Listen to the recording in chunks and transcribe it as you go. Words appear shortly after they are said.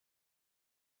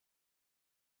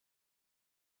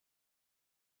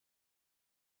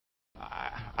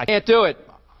I can't do it.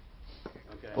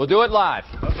 Okay. We'll do it live.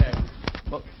 Okay.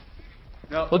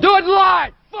 No. We'll do it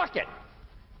live. Fuck it.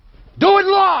 Do it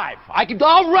live.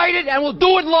 I'll write it and we'll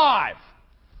do it live.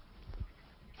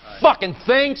 Right. Fucking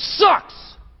thing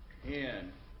sucks.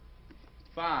 In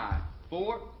 5,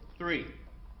 4, 3.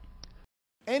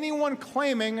 Anyone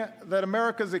claiming that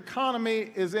America's economy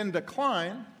is in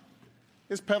decline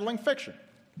is peddling fiction.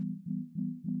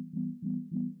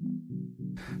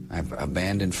 I've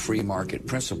abandoned free market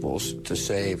principles to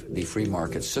save the free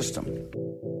market system.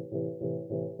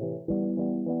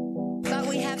 But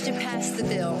we have to pass the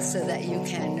bill so that you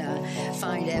can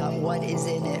find out what is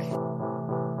in it.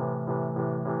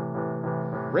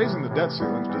 Raising the debt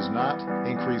ceilings does not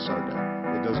increase our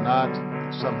debt. It does not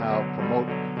somehow promote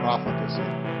profligacy.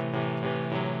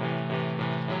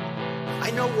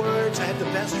 I know words. I have the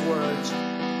best words.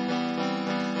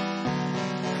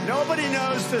 Nobody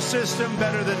knows the system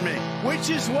better than me,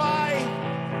 which is why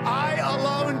I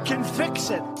alone can fix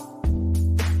it.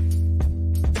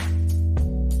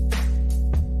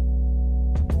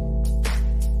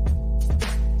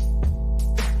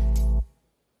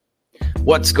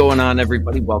 What's going on,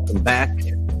 everybody? Welcome back to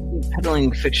the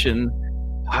Peddling Fiction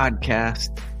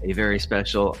Podcast, a very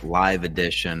special live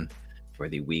edition for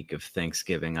the week of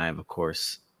Thanksgiving. I, of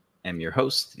course, am your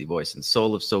host, the voice and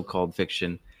soul of so-called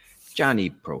fiction, Johnny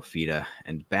Profita,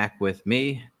 and back with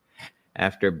me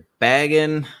after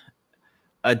bagging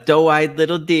a doe-eyed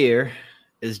little deer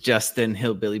is Justin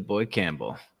Hillbilly Boy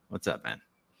Campbell. What's up, man?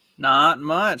 Not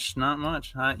much.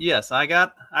 Yes, I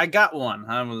got one.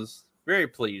 I was very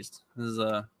pleased.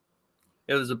 It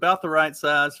was about the right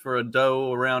size for a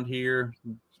doe around here.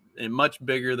 And much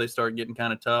bigger, they start getting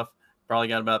kind of tough. Probably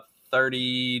got about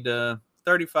 30 to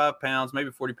 35 pounds,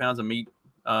 maybe 40 pounds of meat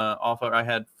off of it. I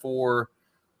had 4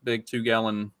 big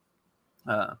 2-gallon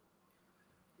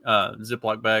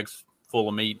Ziploc bags full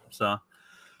of meat. So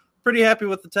pretty happy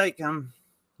with the take.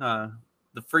 The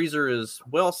freezer is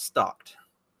well stocked,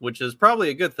 which is probably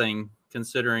a good thing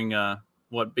considering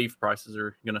what beef prices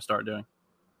are going to start doing.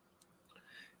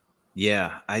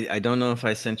 Yeah, I don't know if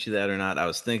I sent you that or not. I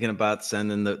was thinking about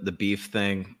sending the beef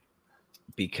thing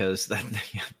because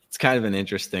it's kind of an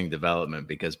interesting development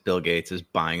because Bill Gates is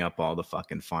buying up all the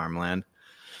fucking farmland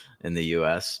in the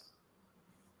U.S.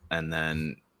 and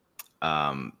then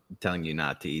telling you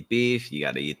not to eat beef. You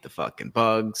got to eat the fucking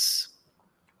bugs.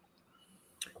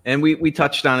 And we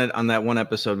touched on it on that one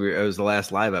episode. It was the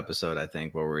last live episode, I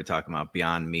think, where we were talking about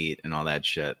Beyond Meat and all that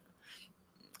shit.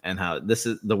 And how this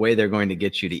is the way they're going to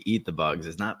get you to eat the bugs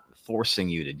is not forcing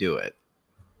you to do it.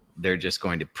 They're just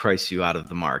going to price you out of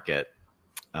the market,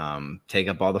 take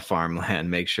up all the farmland,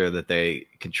 make sure that they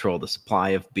control the supply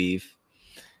of beef.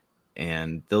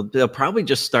 And they'll probably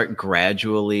just start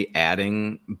gradually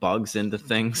adding bugs into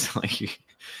things. Like,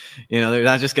 they're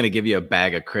not just going to give you a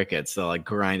bag of crickets. They'll like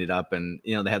grind it up and,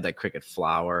 they have that cricket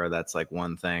flour. That's like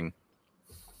one thing.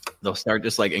 They'll start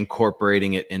just like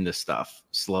incorporating it into stuff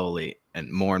slowly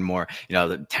and more,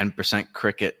 the 10%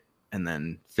 cricket and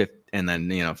then 15%,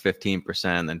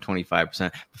 then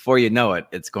 25%. Before you know it,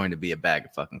 it's going to be a bag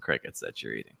of fucking crickets that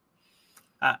you're eating.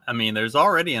 I mean, there's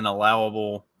already an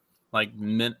allowable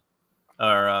maximum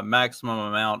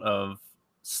amount of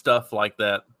stuff like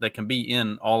that can be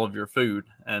in all of your food.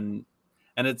 And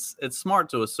it's smart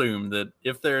to assume that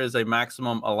if there is a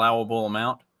maximum allowable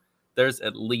amount, there's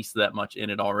at least that much in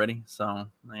it already. So,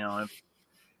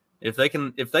 if they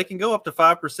can go up to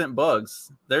 5%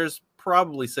 bugs, there's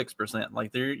probably 6%.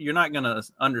 Like you're not going to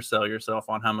undersell yourself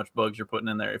on how much bugs you're putting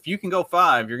in there. If you can go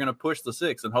 5, you're going to push the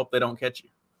 6 and hope they don't catch you.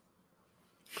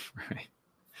 Right.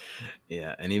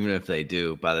 Yeah. And even if they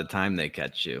do, by the time they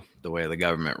catch you, the way the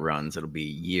government runs, it'll be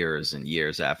years and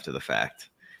years after the fact.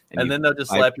 And then they'll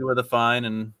just slap you with a fine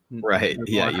and right.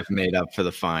 Yeah. You've made up for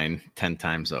the fine 10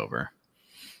 times over.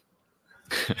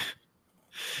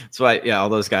 That's why, all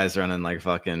those guys running like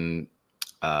fucking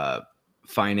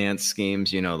finance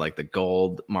schemes, like the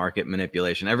gold market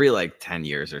manipulation. Every like 10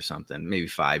 years or something, maybe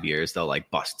 5 years, they'll like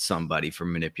bust somebody for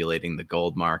manipulating the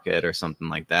gold market or something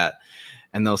like that.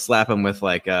 And they'll slap them with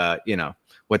like,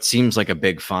 what seems like a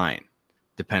big fine,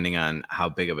 depending on how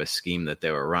big of a scheme that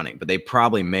they were running. But they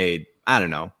probably made, I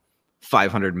don't know,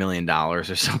 $500 million or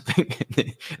something.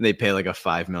 And they pay like a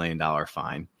 $5 million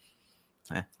fine.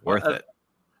 Worth it.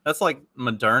 That's like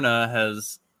Moderna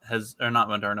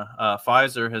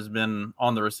Pfizer has been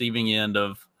on the receiving end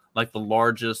of like the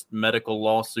largest medical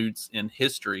lawsuits in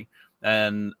history.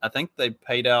 And I think they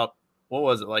paid out, what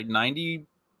was it, like 91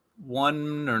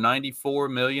 or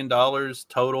 $94 million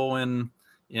total in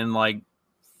like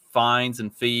fines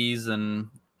and fees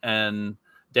and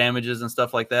damages and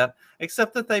stuff like that,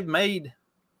 except that they've made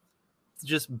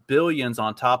just billions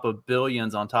on top of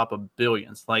billions on top of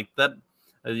billions. Like that,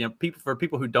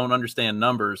 people who don't understand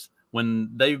numbers,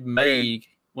 when they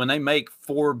make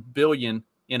 4 billion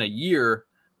in a year,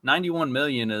 91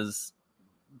 million is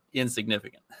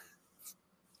insignificant.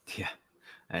 Yeah.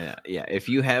 Yeah. If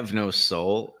you have no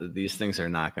soul, these things are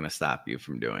not going to stop you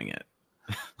from doing it.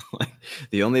 Like,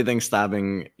 the only thing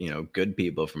stopping, good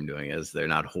people from doing it is they're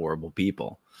not horrible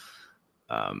people.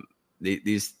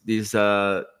 These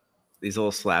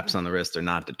little slaps on the wrist are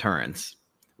not deterrents.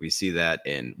 We see that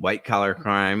in white collar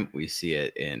crime. We see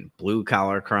it in blue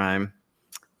collar crime.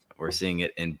 We're seeing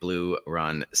it in blue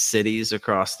run cities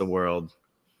across the world.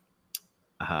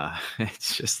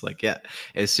 It's just like, yeah,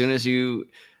 as soon as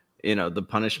the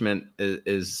punishment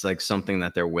is like something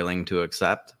that they're willing to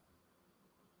accept,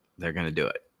 they're going to do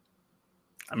it.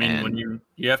 I mean, when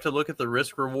you have to look at the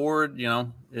risk reward,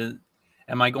 am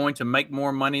I going to make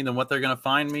more money than what they're going to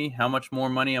find me? How much more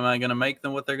money am I going to make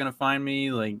than what they're going to find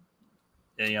me? Like,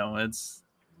 it's,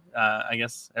 I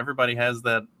guess everybody has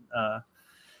that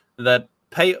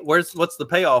pay. What's the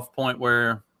payoff point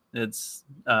where it's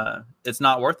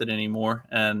not worth it anymore?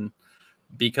 And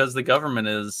because the government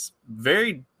is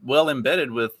very well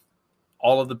embedded with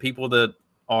all of the people that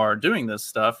are doing this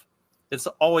stuff, it's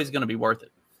always going to be worth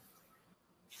it.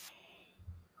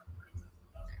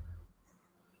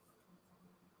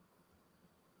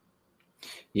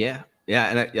 Yeah.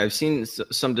 And I've seen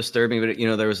some disturbing, but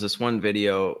there was this one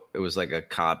video. It was like a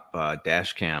cop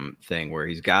dash cam thing where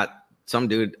he's got some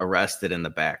dude arrested in the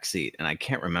back seat, and I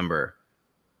can't remember.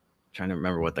 I'm trying to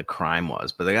remember what the crime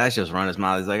was, but the guy's just run his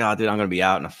mouth. He's like, "Oh, dude, I'm gonna be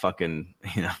out in a fucking,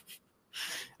 he's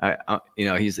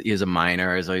a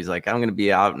minor, so he's like, I'm gonna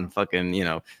be out in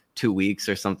fucking, 2 weeks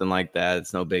or something like that.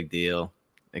 It's no big deal.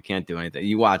 I can't do anything.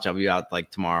 You watch, I'll be out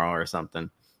like tomorrow or something,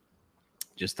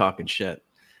 just talking shit."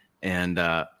 And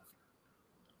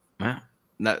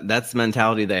that's the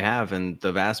mentality they have, and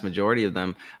the vast majority of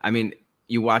them. I mean,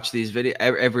 you watch these videos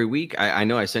every week. I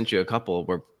know I sent you a couple.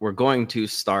 We're going to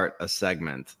start a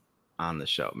segment on the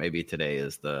show. Maybe today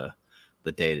is the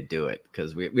day to do it,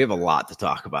 because we have a lot to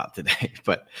talk about today.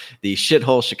 But the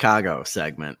Shithole Chicago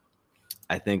segment,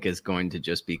 I think, is going to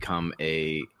just become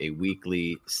a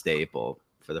weekly staple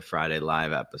for the Friday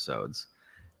Live episodes.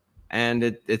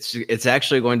 And it's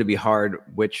actually going to be hard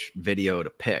which video to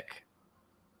pick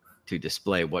to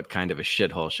display what kind of a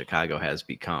shithole Chicago has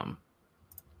become.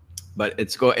 But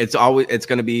it's going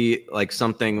to be like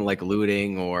something like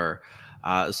looting or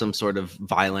some sort of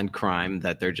violent crime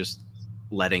that they're just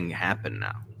letting happen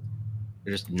now.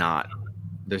 They're just not.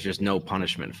 There's just no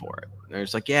punishment for it. They're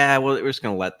just like, yeah, well, we're just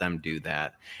going to let them do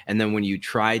that. And then when you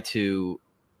try to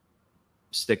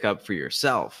stick up for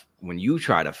yourself, when you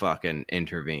try to fucking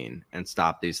intervene and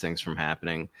stop these things from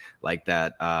happening, like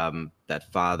that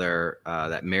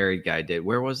that married guy did.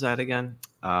 Where was that again?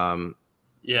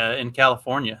 In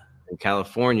California. In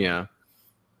California,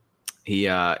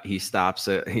 he stops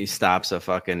a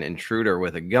fucking intruder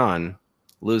with a gun,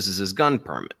 loses his gun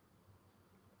permit.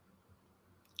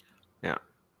 Yeah.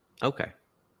 Okay.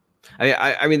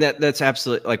 I mean that's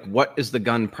absolutely, like, what is the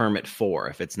gun permit for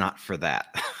if it's not for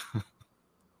that?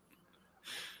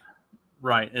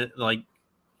 Right.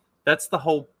 That's the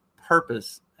whole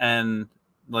purpose. And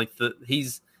like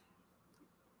he's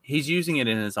using it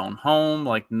in his own home.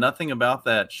 Like, nothing about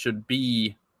that should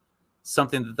be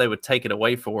something that they would take it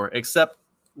away for, except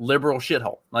liberal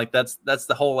shithole. Like, that's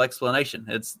the whole explanation.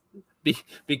 It's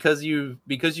because you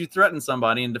threatened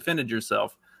somebody and defended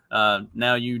yourself.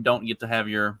 Now you don't get to have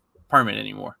your permit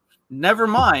anymore. Never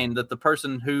mind that the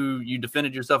person who you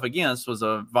defended yourself against was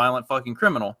a violent fucking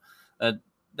criminal.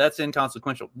 That's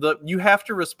inconsequential. You have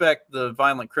to respect the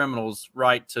violent criminal's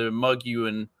right to mug you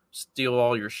and steal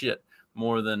all your shit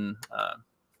more than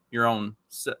your own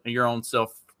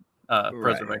self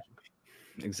preservation. Right.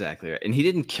 Exactly right. And he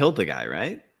didn't kill the guy,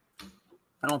 right?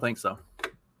 I don't think so.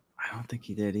 I don't think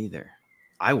he did either.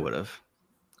 I would have.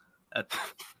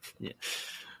 Yeah.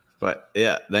 But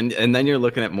yeah, then you're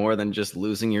looking at more than just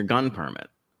losing your gun permit.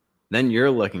 Then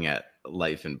you're looking at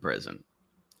life in prison.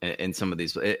 In some of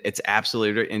these, it's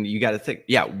absolutely, and you got to think,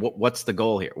 yeah, what's the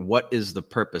goal here? What is the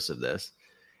purpose of this?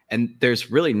 And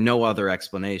there's really no other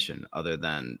explanation other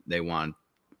than they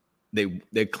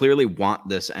clearly want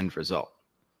this end result.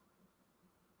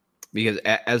 Because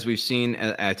as we've seen,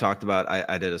 I talked about,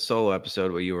 I did a solo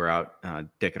episode where you were out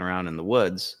dicking around in the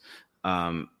woods.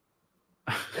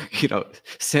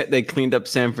 They cleaned up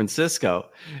San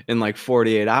Francisco in like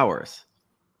 48 hours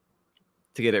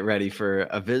to get it ready for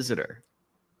a visitor.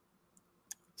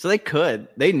 So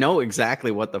they know exactly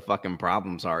what the fucking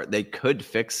problems are. They could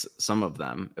fix some of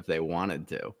them if they wanted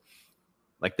to.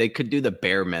 Like they could do the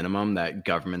bare minimum that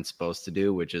government's supposed to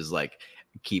do, which is like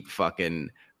keep fucking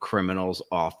criminals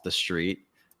off the street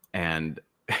and,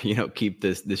 you know, keep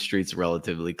the streets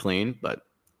relatively clean, but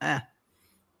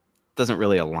doesn't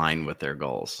really align with their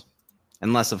goals.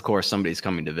 Unless, of course, somebody's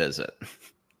coming to visit.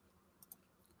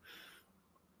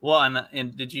 Well,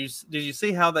 and did you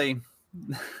see how they,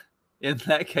 in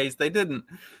that case, they didn't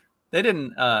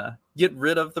get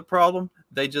rid of the problem.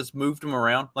 They just moved them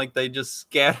around. Like they just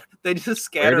scattered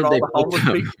all the homeless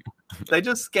people. They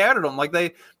just scattered them. Like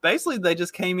they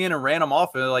just came in and ran them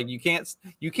off. And like, you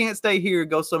can't stay here,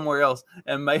 go somewhere else,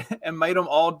 and made them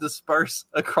all disperse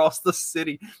across the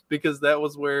city because that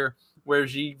was where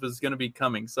Xi was going to be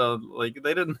coming. So like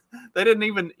they didn't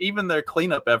even their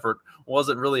cleanup effort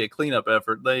wasn't really a cleanup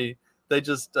effort. They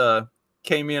just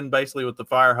came in basically with the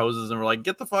fire hoses and were like,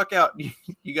 get the fuck out.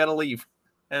 You got to leave,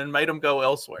 and made them go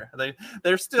elsewhere.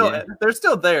 They're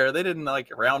still there. They didn't like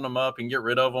round them up and get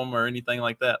rid of them or anything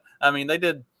like that. I mean, they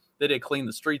did clean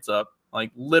the streets up,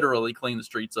 like literally clean the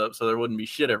streets up so there wouldn't be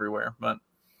shit everywhere. But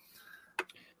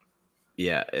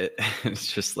yeah, it's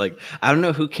just like, I don't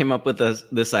know who came up with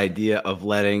this idea of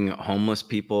letting homeless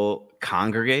people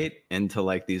congregate into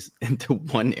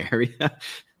one area.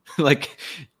 Like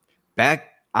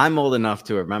I'm old enough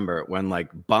to remember when like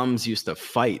bums used to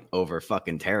fight over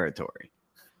fucking territory.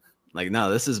 Like,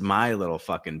 no, this is my little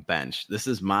fucking bench. This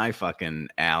is my fucking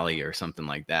alley or something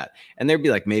like that. And there'd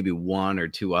be like maybe one or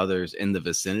two others in the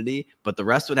vicinity, but the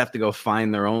rest would have to go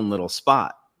find their own little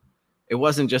spot. It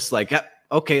wasn't just like,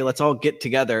 okay, let's all get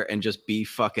together and just be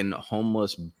fucking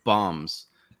homeless bums.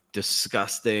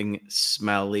 Disgusting,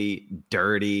 smelly,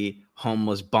 dirty,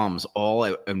 homeless bums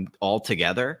all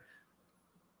together.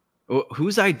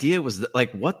 Whose idea was that?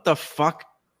 Like, what the fuck?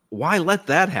 Why let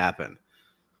that happen?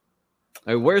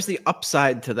 Like, where's the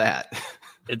upside to that?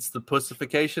 It's the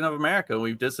pussification of America.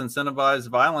 We've disincentivized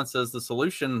violence as the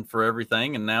solution for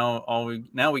everything, and now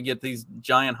we get these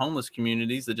giant homeless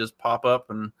communities that just pop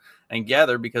up and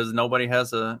gather because nobody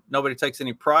takes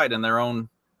any pride in their own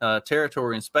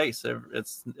territory and space.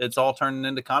 It's all turning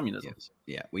into communism. Yes.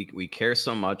 Yeah, we care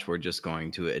so much, we're just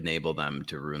going to enable them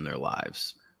to ruin their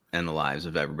lives and the lives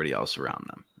of everybody else around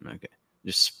them. Okay,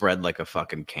 just spread like a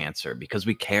fucking cancer because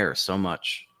we care so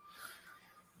much.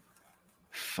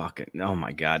 Fucking, oh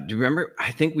my god, do you remember?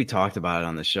 I think we talked about it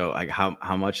on the show, like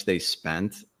how much they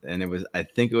spent, and I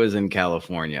think it was in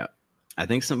California. I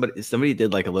think somebody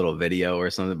did like a little video or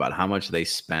something about how much they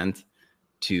spent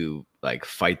to like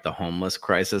fight the homeless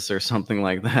crisis or something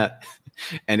like that.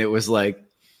 And it was like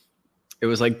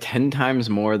 10 times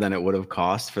more than it would have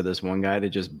cost for this one guy to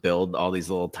just build all these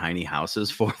little tiny houses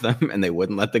for them, and they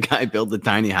wouldn't let the guy build the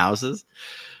tiny houses.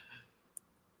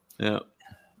 Yeah.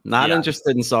 Not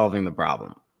interested in solving the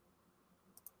problem.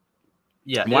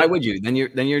 Yeah. Why would you? Then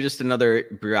you're just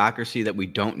another bureaucracy that we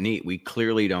don't need. We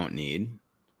clearly don't need.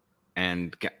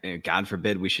 And God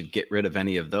forbid we should get rid of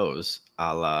any of those,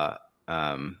 a la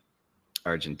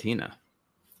Argentina.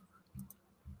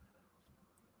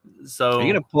 So are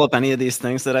you gonna pull up any of these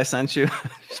things that I sent you?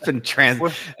 It's been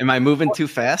Am I moving too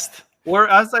fast?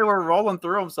 I say we're rolling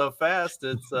through them so fast.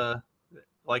 It's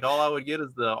like all I would get is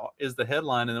the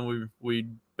headline, and then we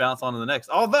bounce on to the next.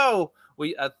 Although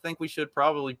I think we should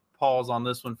probably pause on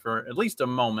this one for at least a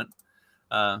moment.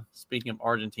 Speaking of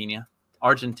Argentina,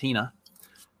 Javier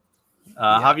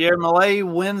Milei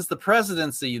wins the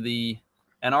presidency. The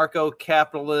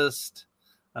anarcho-capitalist.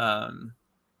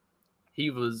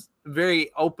 He was very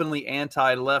openly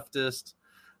anti-leftist.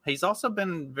 He's also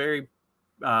been very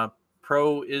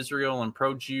pro-Israel and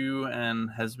pro-Jew,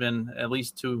 and has been, at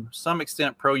least to some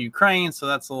extent, pro-Ukraine. So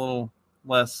that's a little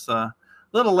less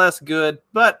good.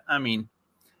 But I mean,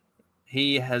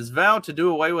 he has vowed to do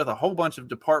away with a whole bunch of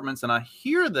departments, and I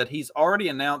hear that he's already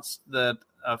announced that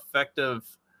effective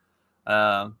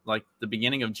like the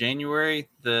beginning of January,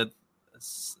 that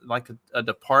like a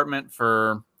department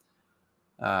for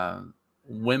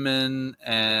women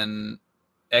and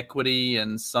equity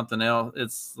and something else.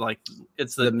 It's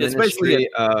the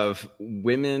Ministry of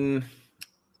Women.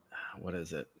 What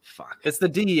is it? Fuck. It's the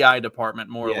DEI department,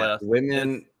 more or less.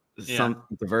 Women, some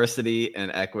diversity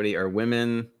and equity, or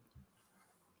women,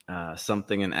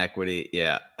 something in equity.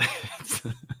 Yeah.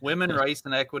 Women, race,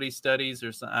 and equity studies,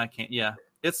 or something. I can't. Yeah,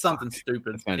 it's something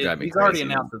stupid. It's gonna drive me he's crazy. Already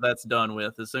announced that that's done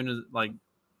with. As soon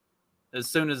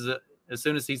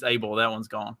as he's able, that one's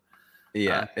gone.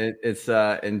 Yeah, it's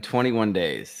in 21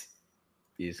 days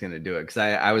he's going to do it. Because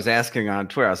I was asking on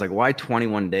Twitter, I was like, why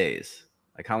 21 days?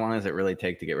 Like, how long does it really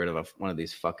take to get rid of one of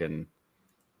these fucking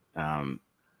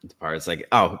parts? Like,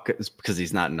 oh, it's because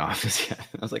he's not in office yet.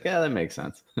 I was like, yeah, that makes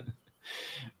sense.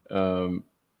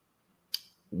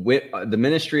 the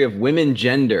Ministry of Women,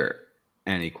 Gender,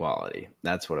 and Equality.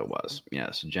 That's what it was.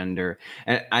 Yes, gender.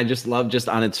 And I just love just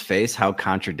on its face how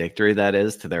contradictory that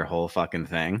is to their whole fucking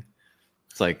thing.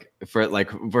 It's like,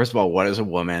 first of all, what is a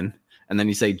woman? And then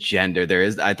you say gender.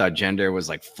 I thought gender was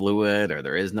like fluid, or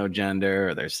there is no gender,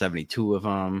 or there's 72 of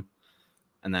them.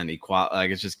 And then equality, like,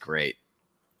 it's just great.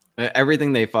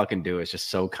 Everything they fucking do is just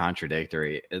so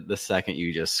contradictory. The second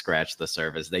you just scratch the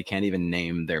surface, they can't even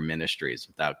name their ministries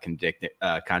without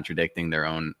contradicting their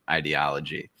own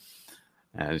ideology.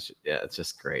 And it's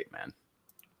just great, man.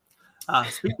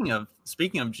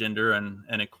 Speaking of gender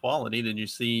and equality, did you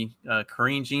see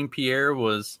Karine Jean-Pierre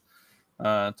was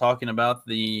talking about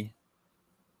the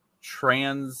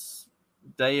Trans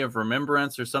Day of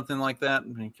Remembrance or something like that,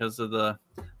 because of the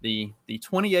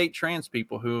 28 trans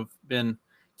people who have been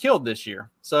killed this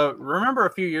year. So remember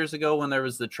a few years ago when there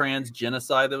was the trans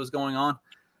genocide that was going on?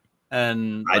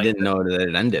 And I didn't know that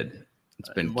it ended. It's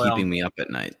been keeping me up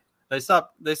at night. They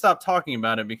stopped talking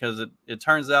about it because it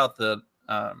turns out that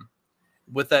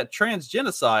with that trans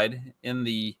genocide, in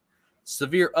the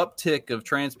severe uptick of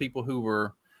trans people who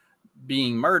were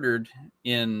being murdered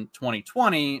in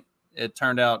 2020, it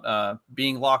turned out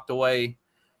being locked away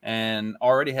and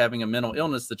already having a mental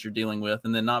illness that you're dealing with,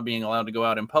 and then not being allowed to go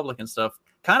out in public and stuff,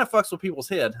 kind of fucks with people's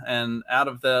head. And out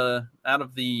of the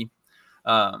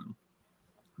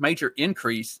major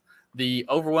increase, the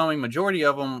overwhelming majority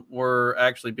of them were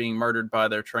actually being murdered by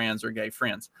their trans or gay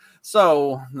friends.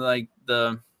 So like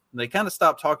they kind of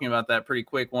stopped talking about that pretty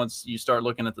quick once you start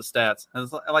looking at the stats. And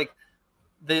it's like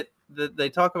they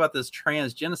talk about this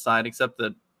trans genocide, except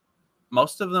that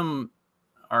most of them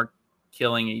are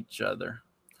killing each other.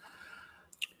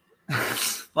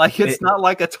 Like it's not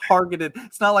like a targeted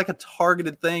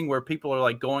thing where people are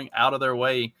like going out of their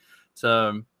way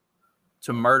to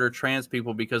murder trans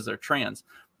people because they're trans.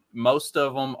 Most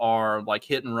of them are like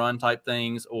hit and run type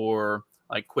things, or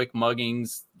like quick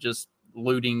muggings, just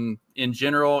looting in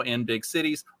general in big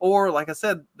cities. Or like I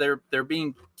said, they're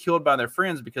being killed by their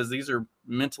friends because these are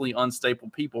mentally unstable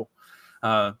people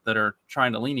that are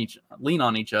trying to lean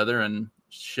on each other, and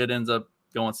shit ends up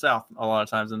going south a lot of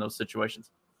times in those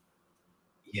situations.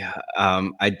 Yeah,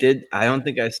 I don't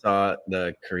think I saw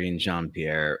the Karine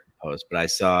Jean-Pierre post, but I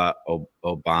saw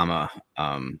Obama,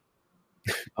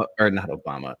 or not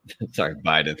Obama, sorry,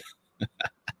 Biden.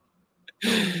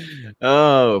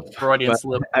 Oh, Freudian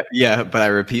slip. But I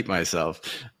repeat myself.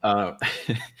 I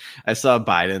saw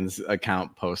Biden's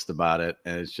account post about it,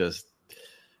 and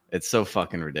it's so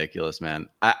fucking ridiculous, man.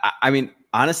 I mean,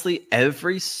 honestly,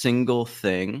 every single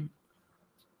thing,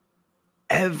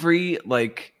 every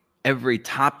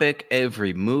topic,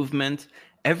 every movement,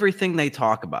 everything they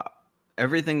talk about,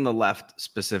 everything the left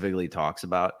specifically talks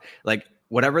about, like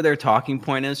whatever their talking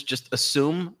point is, just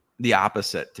assume the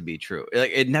opposite to be true.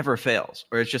 Like it never fails,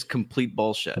 or it's just complete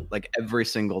bullshit. Like every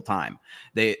single time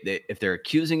they if they're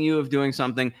accusing you of doing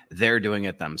something, they're doing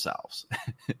it themselves.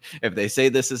 If they say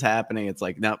this is happening, it's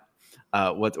like, nope.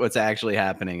 What's actually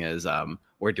happening is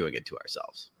we're doing it to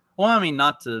ourselves. Well, I mean,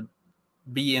 not to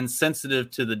be insensitive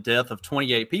to the death of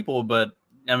 28 people, but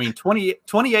I mean,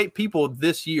 28 people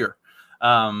this year.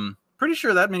 Pretty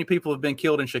sure that many people have been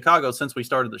killed in Chicago since we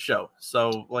started the show.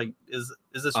 So, like, is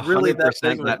this really that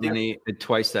big of a deal? Many?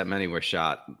 Twice that many were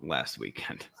shot last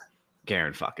weekend.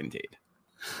 Garen fucking did.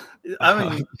 I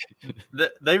mean,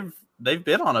 they've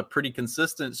been on a pretty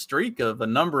consistent streak of a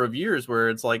number of years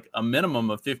where it's like a minimum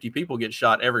of 50 people get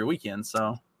shot every weekend.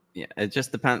 So yeah, it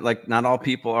just depends. Like, not all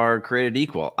people are created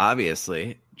equal.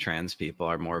 Obviously, trans people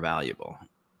are more valuable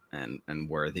and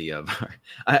worthy of.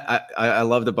 I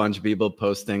loved a bunch of people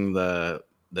posting the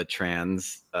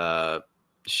trans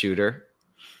shooter,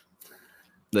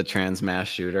 the trans mass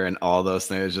shooter, and all those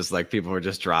things. Just like people were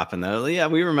just dropping that. Yeah,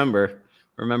 we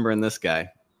remembering this guy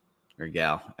or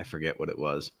gal. I forget what it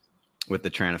was with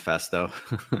the Tranifesto.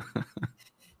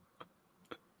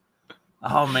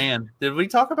 Oh man, did we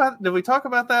talk about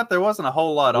that? There wasn't a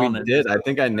whole lot on it. We did. I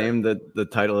think I named the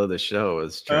title of the show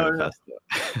as Tranifesto.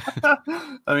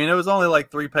 I mean, it was only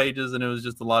like 3 pages, and it was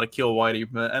just a lot of kill Whitey.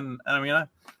 But I mean,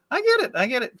 I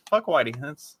get it. Fuck Whitey.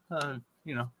 That's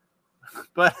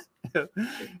but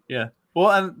yeah. Well,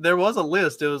 and there was a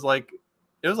list. It was like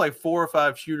 4 or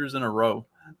 5 shooters in a row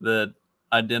that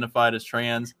identified as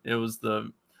trans. It was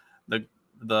the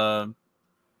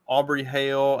Aubrey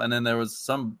Hale, and then there was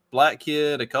some black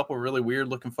kid, a couple really weird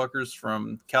looking fuckers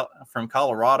from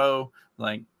Colorado.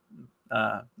 Like,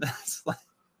 it's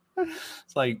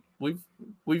like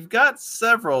we've got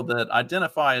several that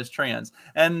identify as trans,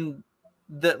 and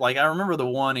that, like, I remember the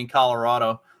one in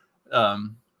Colorado.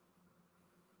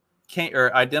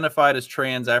 identified as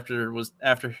trans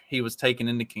after he was taken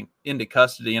into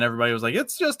custody, and everybody was like,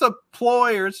 it's just a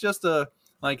ploy, or it's just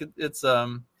it's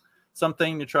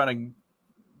something to try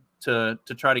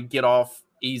to get off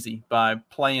easy by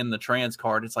playing the trans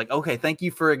card. It's like, okay, thank you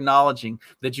for acknowledging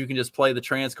that you can just play the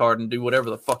trans card and do whatever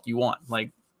the fuck you want.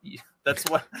 Like, that's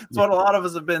what a lot of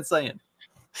us have been saying.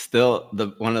 Still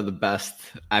one of the best.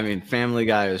 I mean, Family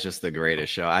Guy is just the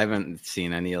greatest show. I haven't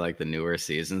seen any of like the newer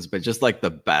seasons, but just like the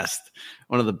best,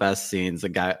 one of the best scenes. The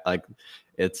guy, like,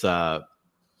 it's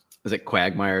is it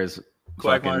Quagmire's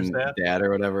dad or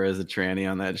whatever is a tranny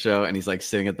on that show, and he's like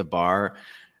sitting at the bar,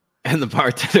 and the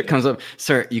bartender comes up,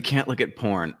 sir, you can't look at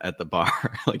porn at the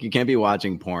bar. Like, you can't be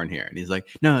watching porn here. And he's like,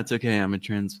 no, it's okay. I'm a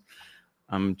trans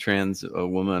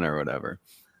woman or whatever.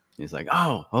 He's like,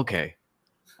 oh, okay.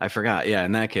 I forgot. Yeah,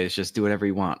 in that case, just do whatever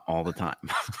you want all the time.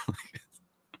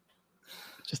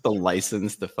 Just a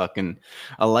license to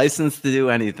do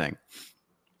anything.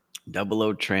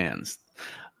 00 trans.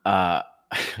 To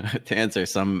answer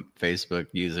some Facebook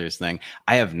users thing,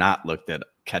 I have not looked at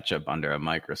ketchup under a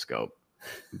microscope,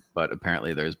 but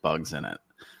apparently there's bugs in it.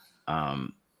 I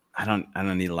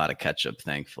don't need a lot of ketchup,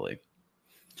 thankfully.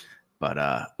 But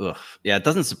yeah, it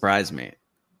doesn't surprise me.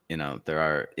 You know, there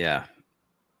are, yeah.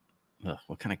 Ugh,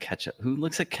 what kind of ketchup? Who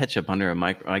looks at ketchup under a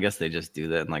micro? I guess they just do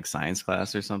that in like science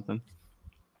class or something.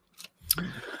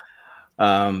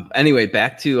 Anyway,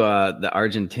 back to the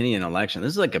Argentinian election.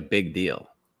 This is like a big deal.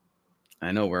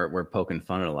 I know we're poking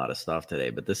fun at a lot of stuff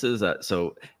today, but this is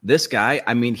so this guy,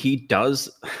 I mean, he does.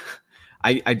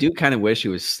 I do kind of wish he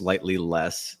was slightly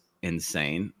less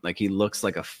insane. Like, he looks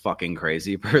like a fucking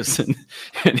crazy person,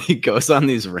 and he goes on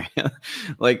these rants.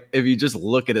 Like, if you just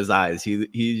look at his eyes,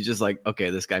 he's just like, okay,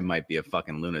 this guy might be a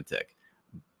fucking lunatic,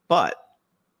 but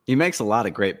he makes a lot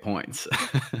of great points.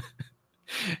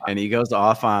 And he goes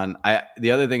off on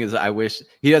the other thing is, I wish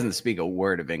he doesn't speak a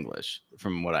word of English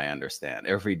from what I understand.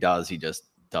 Or if he does, he just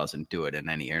doesn't do it in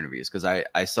any interviews, because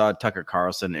I saw Tucker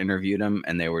Carlson interviewed him,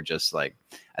 and they were just like,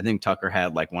 I think Tucker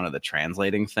had like one of the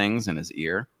translating things in his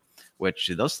ear, which,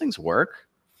 do those things work?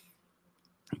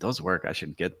 Those work. I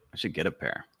should get a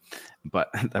pair, but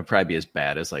that'd probably be as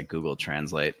bad as like Google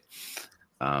Translate.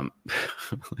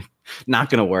 Not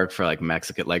gonna work for like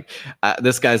Mexican. Like,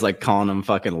 this guy's like calling them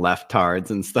fucking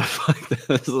leftards and stuff like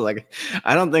this. Like,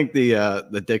 I don't think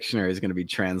the dictionary is gonna be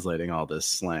translating all this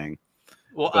slang.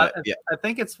 Well, but, I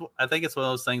think it's one of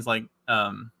those things like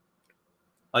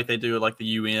they do like the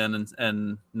UN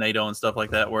and NATO and stuff like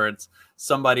that, where it's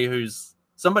somebody who's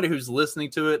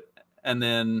listening to it and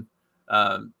then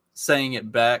saying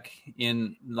it back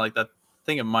in like that. I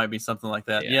think it might be something like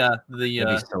that. Yeah. That'd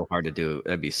be so hard to do.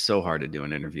 That'd be so hard to do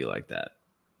an interview like that.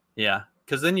 Yeah.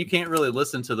 Because then you can't really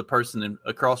listen to the person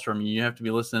across from you. You have to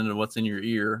be listening to what's in your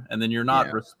ear, and then you're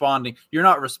not responding. You're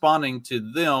not responding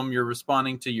to them. You're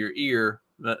responding to your ear.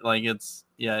 But like,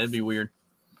 it'd be weird.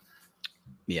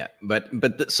 Yeah,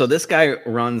 but so this guy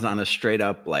runs on a straight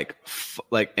up like,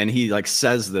 and he like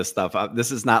says this stuff.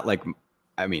 This is not like,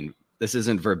 I mean, this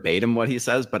isn't verbatim what he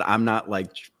says, but I'm not like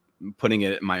putting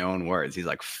it in my own words. He's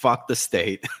like, fuck the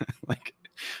state. Like,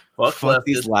 fuck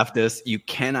these leftists. You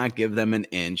cannot give them an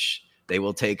inch. They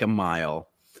will take a mile.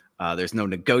 There's no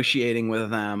negotiating with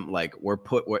them. Like, we're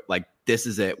like, this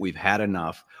is it. We've had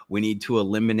enough. We need to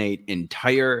eliminate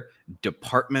entire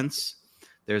departments.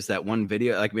 There's that one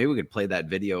video, like, maybe we could play that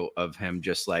video of him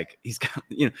just like, he's got,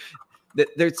 you know,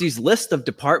 there's these list of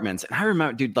departments. And I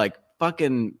remember, dude, like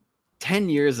fucking 10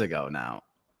 years ago now,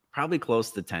 probably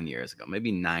close to 10 years ago,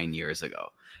 maybe 9 years ago.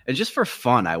 And just for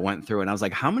fun, I went through and I was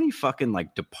like, how many fucking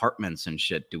like departments and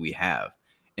shit do we have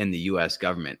in the US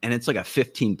government? And it's like a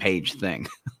 15-page thing,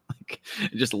 like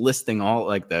just listing all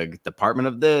like the department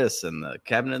of this and the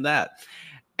cabinet of that.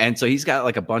 And so he's got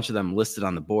like a bunch of them listed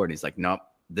on the board. He's like, nope,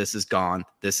 this is gone.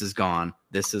 This is gone.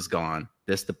 This is gone.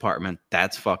 This department,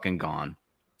 that's fucking gone.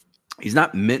 He's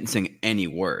not mincing any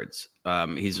words.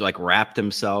 He's like wrapped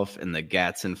himself in the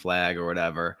Gadsden flag or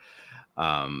whatever.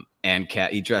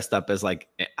 He dressed up as like,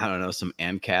 I don't know, some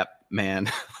ANCAP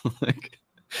man. Like,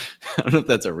 I don't know if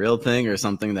that's a real thing or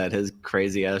something that his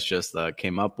crazy ass just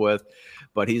came up with,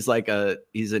 but he's like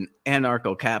he's an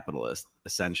anarcho-capitalist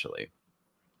essentially.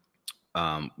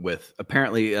 With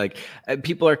apparently like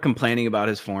people are complaining about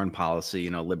his foreign policy. You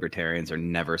know, libertarians are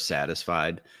never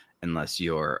satisfied unless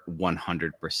you're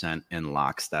 100% in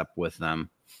lockstep with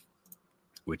them,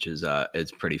 which is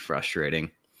it's pretty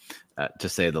frustrating to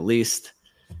say the least.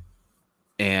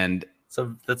 And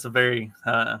so that's a very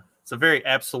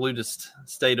absolutist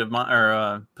state of mind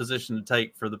or position to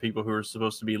take for the people who are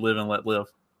supposed to be live and let live.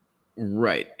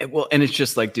 Right. Well, and it's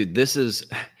just like, dude, this is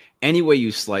any way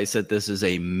you slice it, this is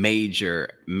a major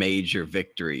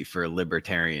victory for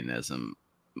libertarianism.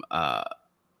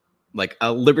 Like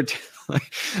a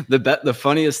the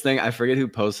funniest thing, I forget who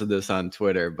posted this on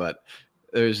Twitter, but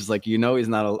it was just like, he's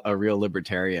not a real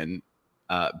libertarian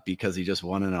because he just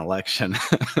won an election.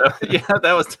 Yeah,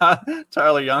 that was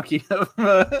Tyler Yonke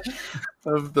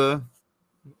of the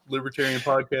Libertarian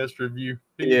Podcast Review.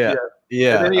 Yeah.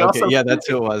 Okay, that's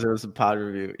who it was. It was a pod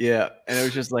review. Yeah, and it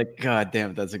was just like, God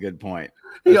damn, that's a good point.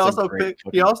 He also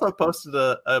posted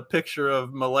a picture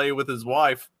of Malay with his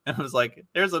wife, and was like,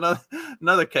 "There's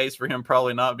another case for him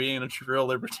probably not being a real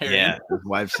libertarian." Yeah,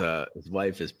 his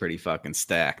wife is pretty fucking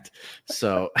stacked.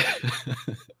 So,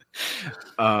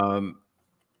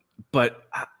 but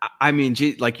I mean,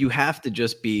 like, you have to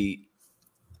just be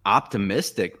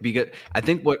optimistic, because I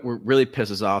think what really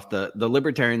pisses off the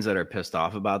libertarians that are pissed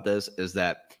off about this is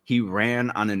that he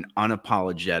ran on an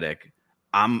unapologetic,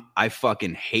 I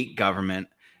fucking hate government.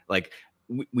 Like,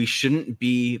 we shouldn't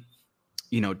be,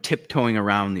 tiptoeing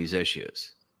around these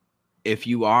issues. If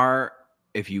you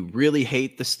really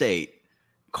hate the state,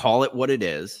 call it what it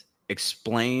is,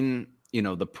 explain,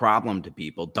 the problem to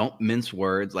people. Don't mince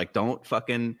words. Like, don't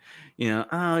fucking,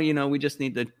 we just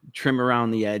need to trim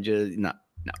around the edges. No.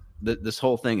 This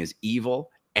whole thing is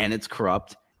evil, and it's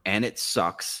corrupt, and it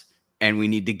sucks, and we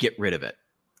need to get rid of it.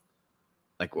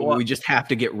 Like, we just have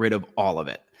to get rid of all of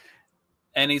it.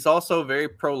 And he's also very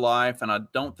pro-life, and I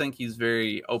don't think he's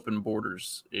very open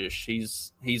borders-ish.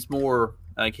 He's more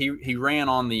like he ran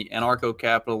on the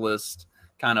anarcho-capitalist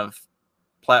kind of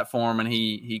platform, and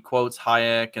he quotes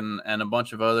Hayek and a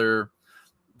bunch of other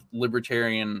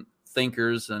libertarian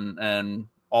thinkers and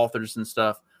authors and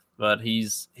stuff. But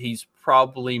he's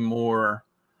probably more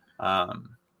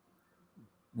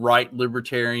right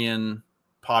libertarian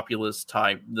populist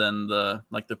type than the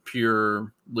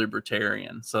pure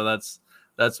libertarian. So that's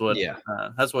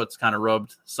what's kind of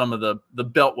rubbed some of the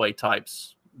Beltway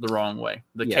types the wrong way.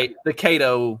 The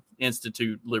Cato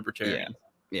Institute libertarian.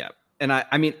 Yeah. And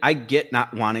I mean, I get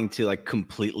not wanting to like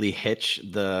completely hitch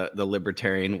the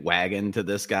libertarian wagon to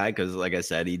this guy, because like I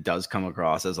said, he does come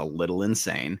across as a little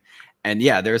insane. And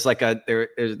yeah, there's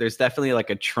definitely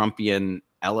like a Trumpian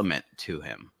element to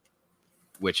him,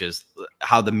 which is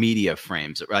how the media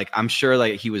frames it. Like, I'm sure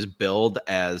like he was billed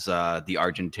as the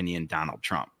Argentinian Donald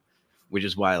Trump, which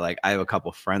is why like I have a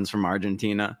couple friends from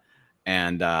Argentina,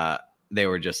 and they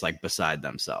were just like beside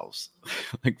themselves,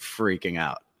 like freaking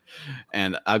out.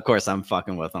 And of course, I'm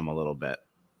fucking with them a little bit.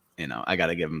 I got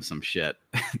to give him some shit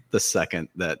the second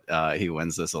that he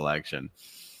wins this election,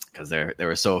 because they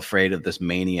were so afraid of this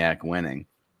maniac winning.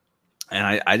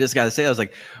 And I just got to say, I was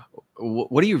like,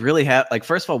 what do you really have? Like,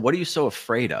 first of all, what are you so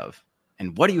afraid of?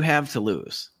 And what do you have to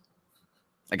lose?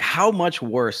 Like, how much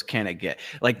worse can it get?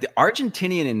 Like, the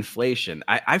Argentinian inflation,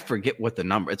 I forget what the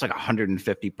number, it's like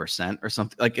 150% or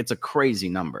something. Like, it's a crazy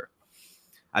number.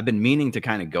 I've been meaning to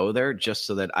kind of go there just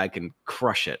so that I can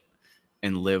crush it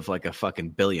and live like a fucking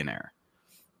billionaire.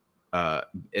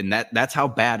 And that's how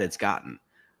bad it's gotten.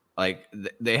 Like,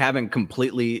 they haven't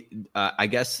completely, I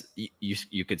guess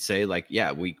you could say, like,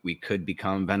 yeah, we could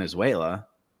become Venezuela.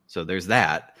 So there's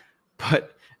that.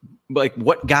 But like,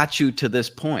 what got you to this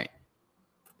point?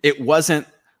 It wasn't,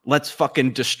 let's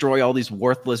fucking destroy all these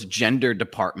worthless gender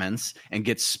departments and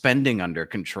get spending under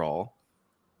control.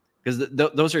 Because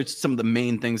those are some of the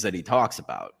main things that he talks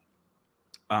about.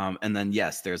 And then,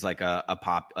 yes, there's like a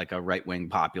right-wing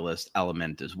populist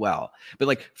element as well. But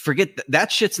like, forget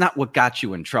that shit's not what got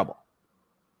you in trouble.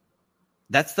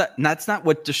 That's not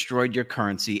what destroyed your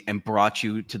currency and brought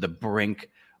you to the brink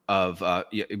of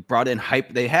brought in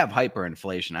hype. They have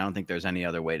hyperinflation. I don't think there's any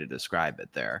other way to describe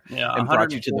it there. Yeah, and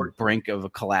brought you to the brink of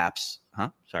a collapse. Huh?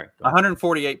 Sorry.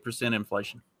 148%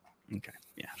 inflation. Okay.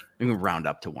 Yeah. We can round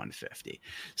up to 150.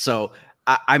 So,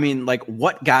 I mean, like,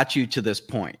 what got you to this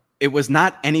point? It was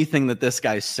not anything that this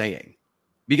guy's saying,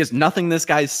 because nothing this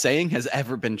guy's saying has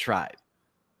ever been tried.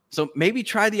 So maybe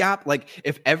try like,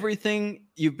 if everything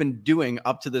you've been doing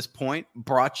up to this point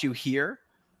brought you here,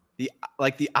 the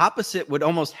opposite would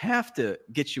almost have to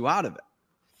get you out of it.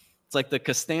 It's like the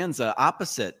Costanza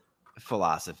opposite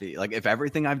philosophy. Like, if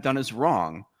everything I've done is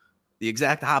wrong, the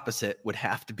exact opposite would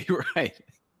have to be right.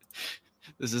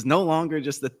 This is no longer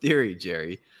just a theory,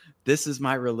 Jerry. This is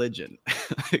my religion.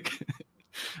 Like,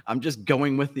 I'm just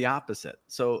going with the opposite.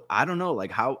 So I don't know,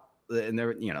 like, how, and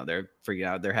they're freaking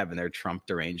out. They're having their Trump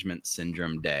derangement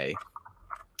syndrome day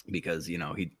because,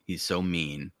 he's so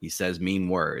mean. He says mean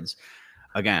words.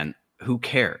 Again, who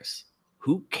cares?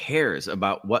 Who cares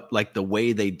about what, like, the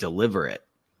way they deliver it?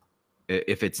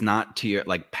 If it's not to your,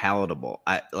 like, palatable.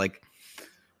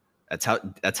 That's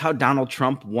how Donald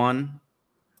Trump won.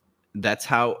 that's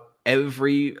how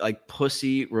every like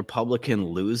pussy Republican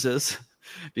loses,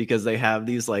 because they have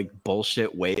these like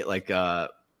bullshit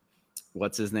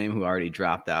what's his name who already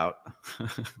dropped out?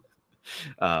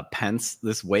 Pence,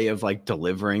 this way of like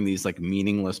delivering these like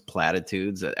meaningless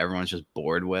platitudes that everyone's just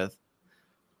bored with.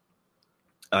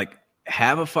 Like,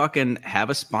 have a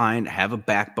spine, have a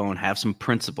backbone, have some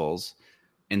principles,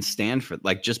 and stand for,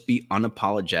 like, just be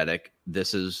unapologetic.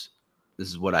 This is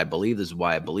what I believe. This is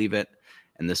why I believe it.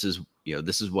 And this is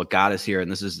what got us here.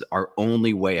 And this is our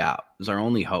only way out. This is our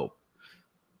only hope.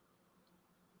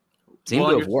 Seemed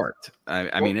to have worked.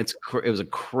 I mean, it was a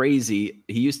crazy.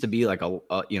 He used to be like a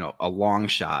long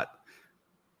shot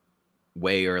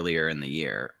way earlier in the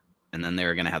year, and then they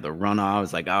were going to have the runoff. It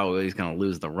was like, oh, he's going to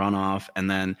lose the runoff, and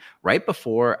then right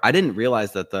before, I didn't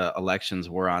realize that the elections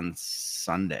were on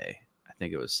Sunday. I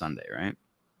think it was Sunday, right?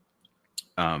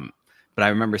 But I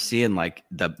remember seeing like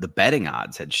the betting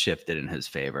odds had shifted in his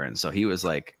favor, and so he was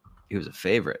a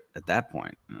favorite at that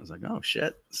point. And I was like, oh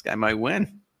shit, this guy might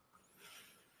win.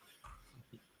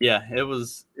 Yeah, it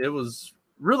was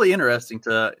really interesting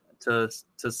to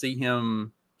see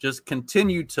him just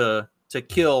continue to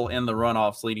kill in the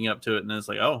runoffs leading up to it, and it's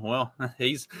like, oh well,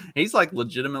 he's like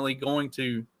legitimately going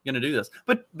to do this.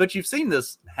 But you've seen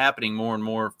this happening more and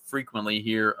more frequently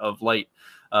here of late,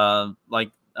 like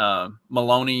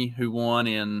Meloni, who won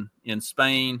in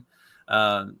Spain.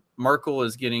 Merkel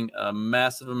is getting a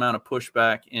massive amount of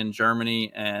pushback in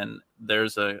Germany, and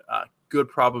there's a good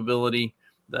probability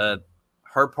that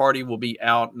her party will be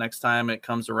out next time it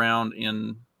comes around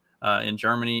in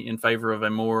Germany in favor of a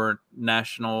more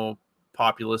national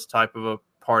populist type of a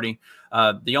party.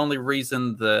 The only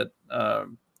reason that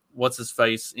what's his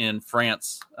face in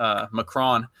France,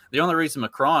 Macron, the only reason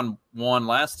Macron won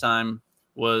last time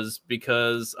was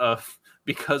because of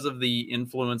the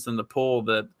influence and the pull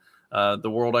that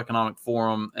the World Economic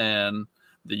Forum and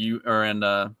the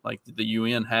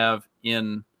UN have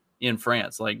in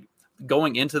France. Like,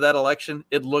 going into that election,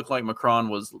 it looked like Macron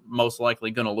was most likely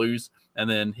going to lose, and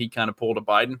then he kind of pulled a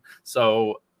Biden.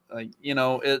 So,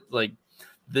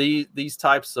 these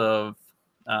types of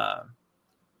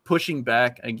pushing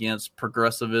back against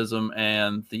progressivism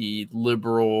and the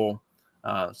liberal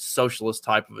socialist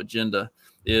type of agenda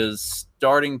is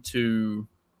starting to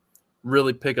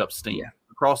really pick up steam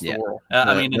across the world.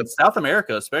 I mean, in South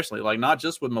America, especially, like not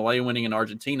just with Milei winning in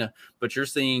Argentina, but you're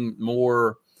seeing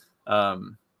more.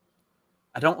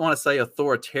 I don't want to say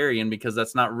authoritarian because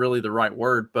that's not really the right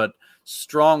word, but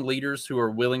strong leaders who are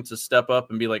willing to step up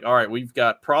and be like, all right, we've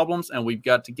got problems and we've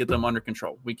got to get them under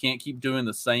control. We can't keep doing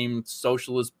the same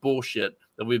socialist bullshit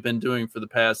that we've been doing for the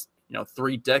past,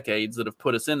 3 decades that have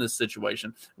put us in this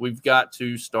situation. We've got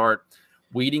to start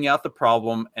weeding out the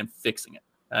problem and fixing it.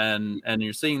 And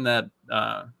you're seeing that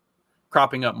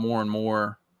cropping up more and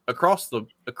more across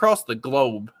the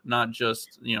globe, not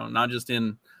just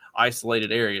in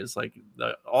isolated areas, like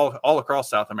all across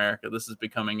South America. This is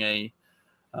becoming a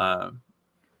kind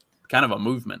of a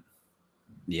movement.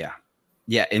 Yeah,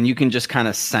 and you can just kind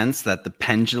of sense that the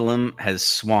pendulum has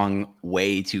swung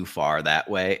way too far that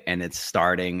way, and it's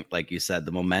starting, like you said,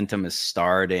 the momentum is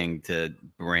starting to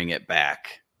bring it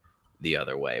back the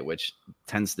other way, which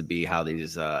tends to be how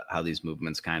these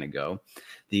movements kind of go.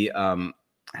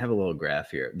 I have a little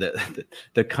graph here.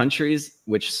 The countries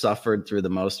which suffered through the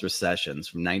most recessions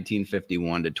from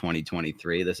 1951 to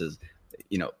 2023, this is,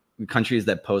 countries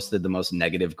that posted the most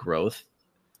negative growth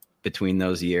between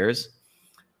those years.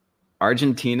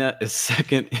 Argentina is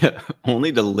second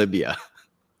only to Libya.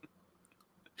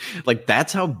 Like,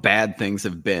 that's how bad things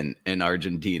have been in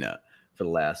Argentina for the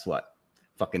last,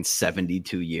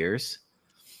 72 years.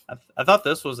 I thought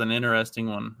this was an interesting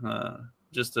one.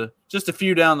 Just a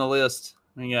few down the list.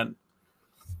 We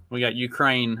got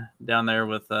Ukraine down there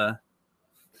with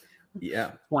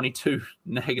 22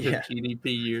 negative GDP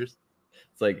years.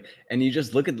 It's like, and you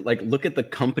just look at the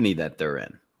company that they're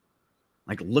in.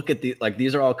 Like, look at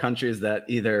these are all countries that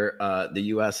either the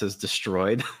U.S. has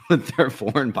destroyed with their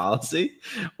foreign policy,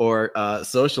 or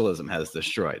socialism has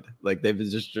destroyed. Like, they've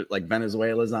just, like,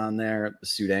 Venezuela's on there,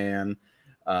 Sudan,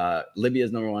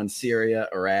 Libya's number 1, Syria,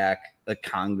 Iraq, the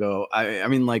Congo. I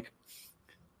mean, like,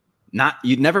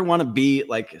 you'd never want to be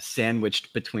like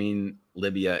sandwiched between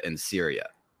Libya and Syria.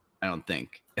 I don't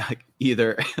think, like,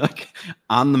 either like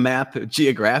on the map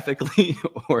geographically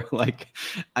or like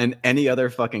in any other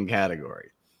fucking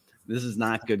category. This is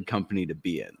not good company to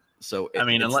be in. So I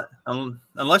mean,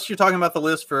 unless you're talking about the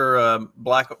list for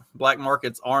black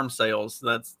markets arms sales,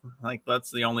 that's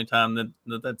the only time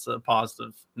that's a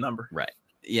positive number. Right.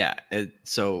 Yeah.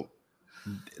 So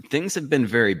things have been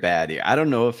very bad here. I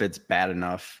don't know if it's bad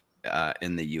enough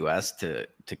in the U.S. to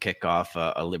kick off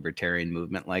a libertarian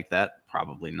movement like that?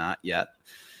 Probably not yet.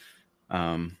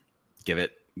 Give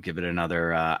it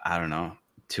another I don't know,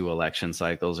 2 election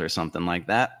cycles or something like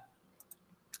that,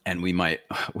 and we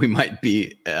might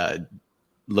be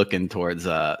looking towards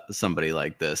somebody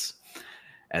like this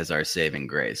as our saving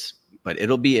grace. But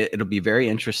it'll be very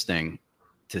interesting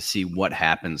to see what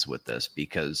happens with this,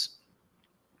 because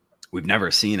we've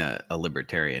never seen a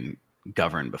libertarian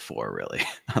govern before, really,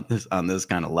 on this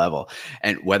kind of level.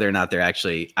 And whether or not they're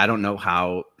actually, I don't know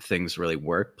how things really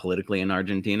work politically in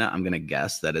Argentina. I'm going to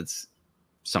guess that it's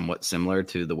somewhat similar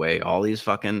to the way all these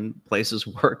fucking places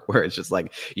work, where it's just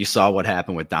like, you saw what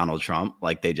happened with Donald Trump.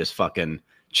 Like, they just fucking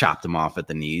chopped him off at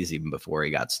the knees even before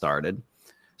he got started.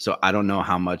 So I don't know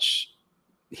how much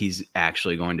he's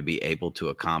actually going to be able to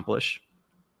accomplish.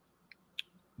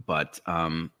 But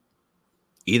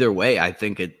either way, I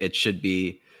think it should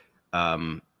be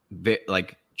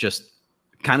like just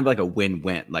kind of like a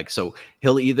win-win. Like, so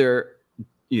he'll either,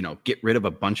 get rid of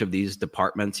a bunch of these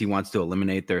departments. He wants to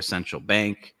eliminate their central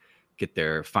bank, get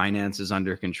their finances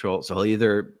under control. So he'll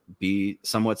either be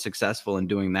somewhat successful in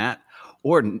doing that,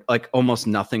 or like almost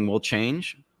nothing will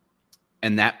change.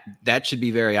 And that should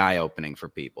be very eye-opening for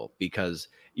people, because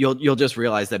you'll just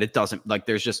realize that it doesn't, like,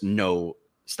 there's just no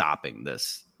stopping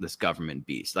this government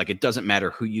beast. Like, it doesn't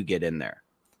matter who you get in there.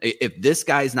 If this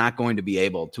guy's not going to be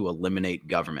able to eliminate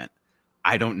government,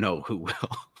 I don't know who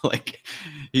will. Like,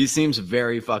 he seems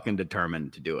very fucking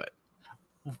determined to do it.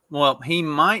 Well, he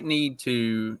might need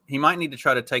to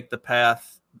try to take the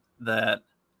path that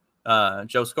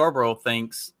Joe Scarborough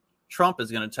thinks Trump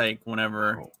is going to take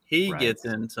whenever he gets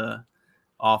into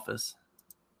office.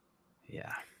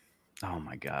 Yeah. Oh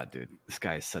my God, dude. This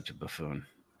guy is such a buffoon.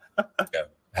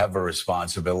 Have a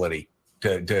responsibility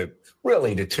to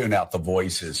really tune out the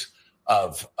voices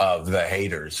of the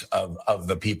haters, of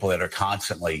the people that are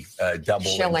constantly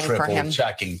double and triple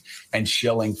checking and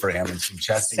shilling for him and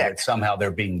suggesting that somehow they're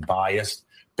being biased,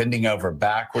 bending over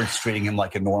backwards, treating him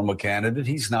like a normal candidate.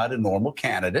 He's not a normal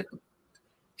candidate.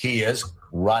 He is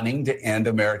running to end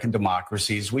American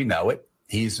democracy as we know it.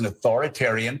 He's an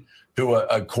authoritarian who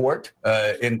a court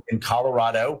in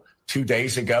Colorado 2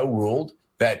 days ago ruled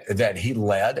that he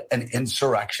led an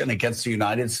insurrection against the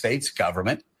United States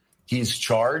government. He's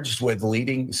charged with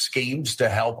leading schemes to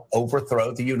help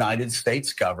overthrow the United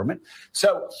States government.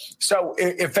 So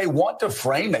if they want to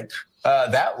frame it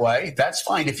that way, that's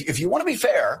fine. If you want to be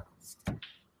fair,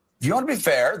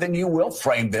 then you will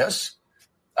frame this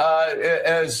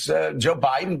as Joe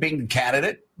Biden being the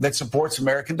candidate that supports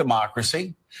American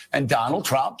democracy, and Donald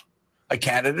Trump, a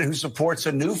candidate who supports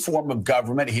a new form of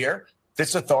government here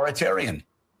that's authoritarian.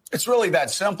 It's really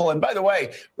that simple. And by the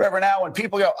way, Reverend Al, when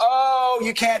people go, oh,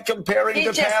 you can't compare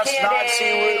him to past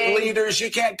Nazi leaders,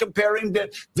 you can't compare him to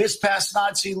this past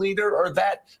Nazi leader or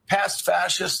that past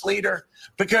fascist leader,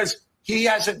 because he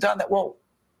hasn't done that. Well,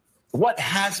 what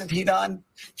hasn't he done?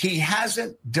 He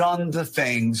hasn't done the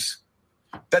things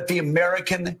that the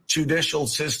American judicial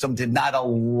system did not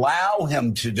allow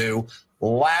him to do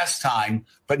last time,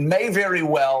 but may very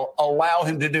well allow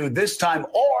him to do this time,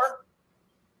 or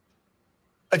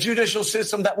a judicial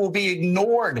system that will be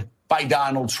ignored by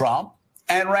Donald Trump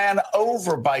and ran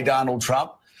over by Donald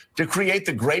Trump to create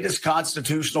the greatest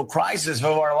constitutional crisis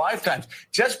of our lifetimes.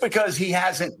 Just because he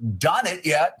hasn't done it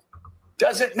yet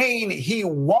doesn't mean he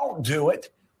won't do it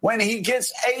when he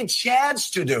gets a chance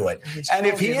to do it. And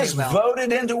if he is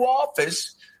voted into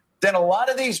office, then a lot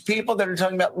of these people that are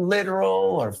talking about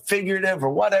literal or figurative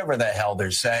or whatever the hell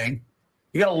they're saying,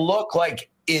 you're going to look like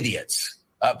idiots.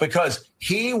 Because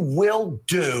he will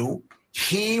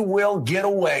get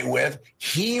away with,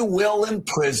 he will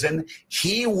imprison,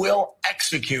 he will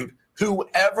execute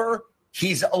whoever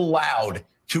he's allowed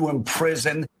to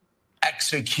imprison,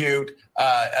 execute,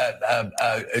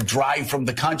 drive from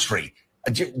the country.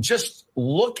 Just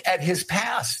look at his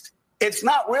past. It's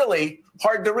not really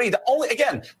hard to read.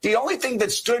 The only thing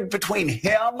that stood between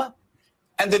him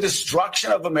and the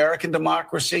destruction of American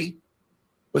democracy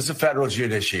was the federal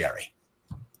judiciary.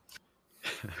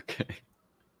 Okay.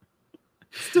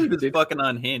 This dude is fucking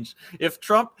unhinged. If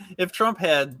Trump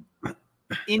had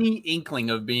any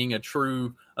inkling of being a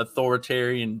true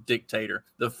authoritarian dictator,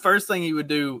 the first thing he would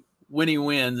do when he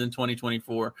wins in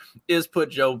 2024 is put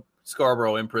Joe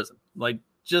Scarborough in prison. Like,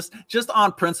 just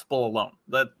on principle alone.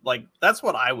 That's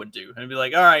what I would do. And be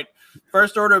like, all right,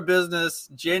 first order of business,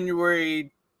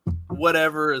 January,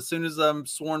 whatever, as soon as I'm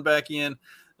sworn back in,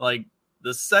 like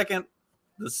the second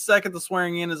the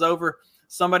swearing in is over,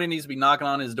 somebody needs to be knocking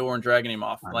on his door and dragging him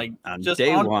off. Like, just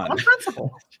day on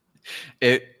principle.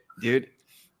 Dude,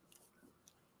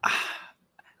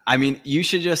 I mean, you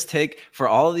should just take, for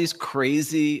all of these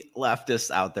crazy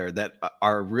leftists out there that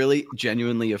are really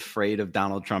genuinely afraid of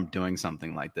Donald Trump doing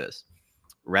something like this,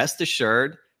 rest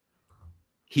assured,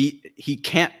 he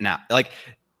can't now. Like,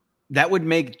 that would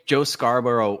make Joe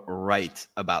Scarborough right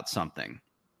about something.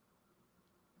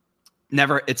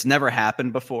 It's never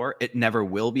happened before. It never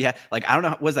will be. Like, I don't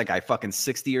know. Was that guy fucking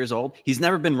 60 years old? He's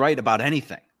never been right about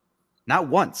anything. Not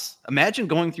once. Imagine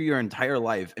going through your entire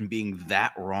life and being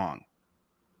that wrong.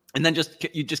 And then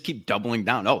you just keep doubling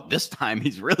down. Oh, this time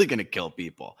he's really going to kill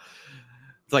people.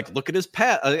 It's like, look at his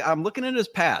past. I'm looking at his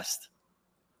past.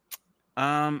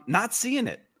 Not seeing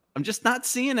it. I'm just not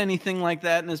seeing anything like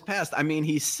that in his past. I mean,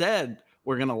 he said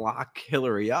we're going to lock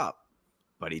Hillary up,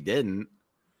 but he didn't.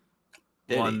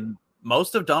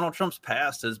 Most of Donald Trump's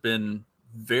past has been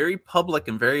very public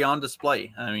and very on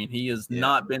display. I mean, he has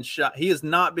not been shy. He has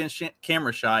not been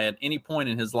camera shy at any point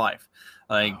in his life.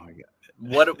 Like,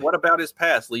 what about his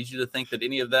past leads you to think that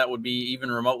any of that would be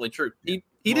even remotely true? He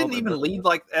didn't even lead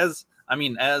as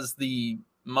the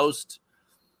most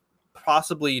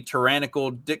possibly tyrannical,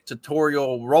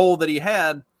 dictatorial role that he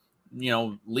had,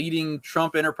 leading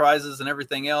Trump Enterprises and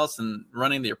everything else and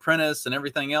running The Apprentice and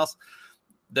everything else.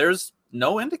 There's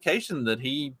no indication that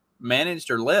he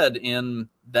managed or led in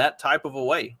that type of a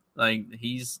way. Like,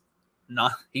 he's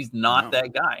not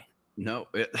that guy. No,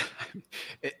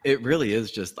 it really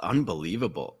is just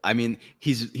unbelievable. I mean,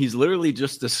 he's literally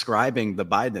just describing the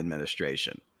Biden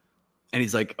administration. And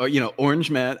he's like, oh,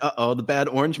 Orange Man, the bad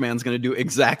Orange Man's going to do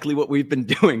exactly what we've been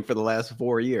doing for the last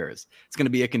 4 years. It's going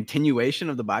to be a continuation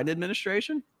of the Biden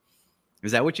administration?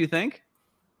 Is that what you think?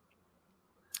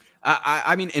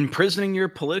 I mean, imprisoning your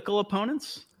political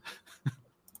opponents?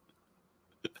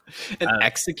 And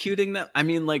executing them? I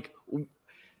mean, like,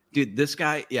 dude, this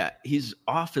guy, he's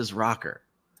off his rocker.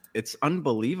 It's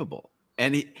unbelievable.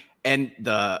 And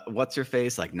the what's her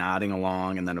face, like, nodding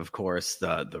along, and then of course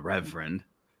the Reverend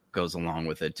goes along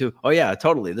with it too. Oh yeah,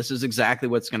 totally. This is exactly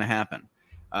what's going to happen.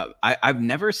 I've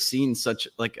never seen such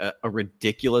like a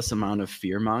ridiculous amount of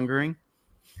fear mongering.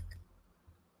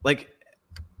 Like,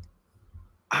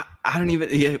 I don't even.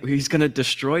 He's going to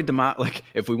destroy like,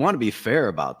 if we want to be fair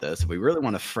about this, if we really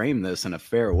want to frame this in a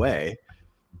fair way,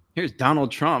 here's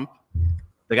Donald Trump,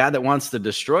 the guy that wants to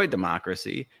destroy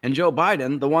democracy, and Joe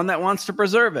Biden, the one that wants to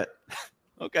preserve it.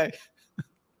 Okay.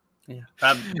 Yeah,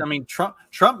 I mean,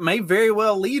 Trump may very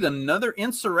well lead another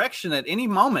insurrection at any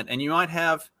moment, and you might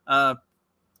have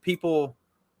people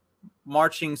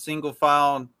marching single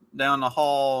file down the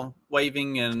hall,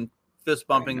 waving and fist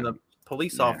bumping the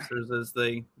police officers as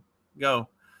they go,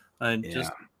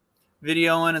 just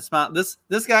videoing and smiling.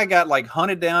 This guy got like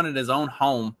hunted down in his own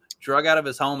home, drug out of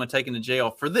his home, and taken to jail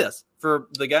for this. For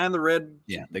the guy in the red,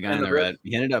 the guy in the red,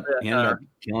 he ended up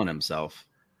killing himself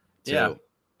too.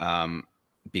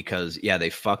 Because they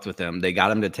fucked with him. They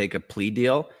got him to take a plea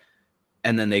deal,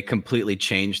 and then they completely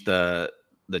changed the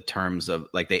terms of,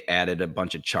 like, they added a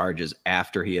bunch of charges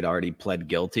after he had already pled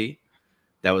guilty.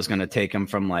 That was going to take him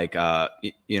from like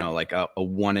like a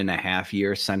 1.5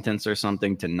 year sentence or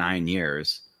something to 9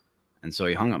 years, and so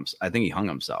he hung him. I think he hung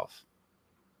himself.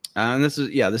 And this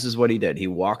is what he did. He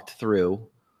walked through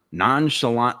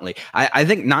nonchalantly. I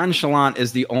think nonchalant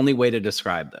is the only way to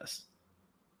describe this.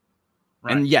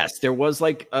 Right. And yes, there was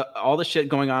like all the shit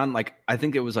going on. Like, I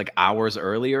think it was like hours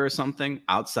earlier or something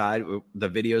outside the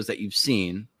videos that you've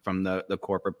seen from the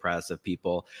corporate press of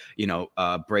people,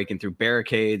 breaking through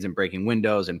barricades and breaking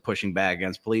windows and pushing back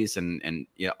against police and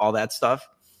all that stuff.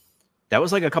 That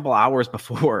was like a couple hours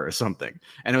before or something.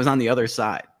 And it was on the other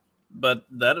side. But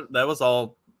that was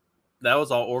all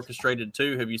orchestrated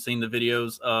too. Have you seen the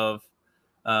videos of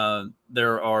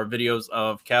there are videos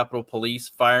of Capitol Police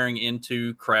firing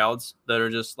into crowds that are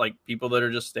just like people that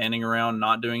are just standing around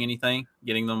not doing anything,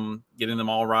 getting them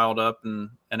all riled up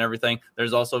and everything.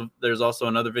 There's also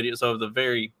another video. So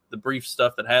the brief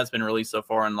stuff that has been released so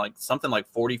far, and like something like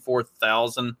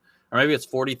 44,000 or maybe it's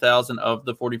 40,000 of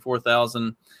the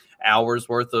 44,000 hours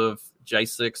worth of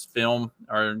J6 film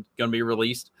are going to be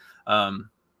released.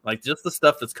 Like, just the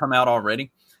stuff that's come out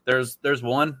already. There's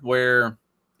one where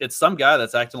it's some guy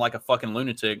that's acting like a fucking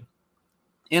lunatic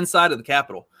inside of the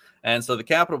Capitol. And so the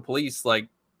Capitol Police like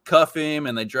cuff him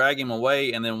and they drag him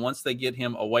away. And then once they get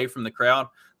him away from the crowd,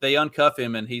 they uncuff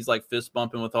him and he's like fist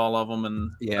bumping with all of them.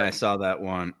 And I saw that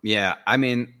one. Yeah. I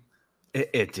mean,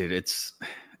 dude, it's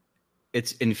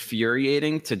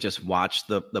infuriating to just watch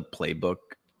the playbook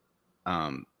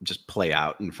just play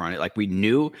out in front of it. Like, we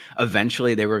knew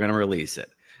eventually they were going to release it.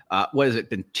 What has it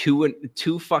been?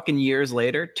 Two fucking years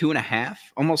later, 2.5,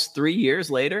 almost 3 years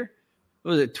later.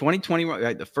 What was it? 2021,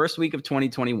 right? The first week of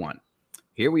 2021.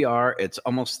 Here we are. It's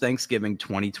almost Thanksgiving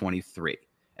 2023,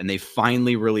 and they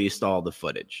finally released all the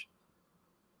footage.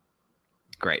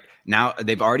 Great. Now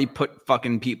they've already put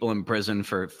fucking people in prison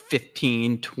for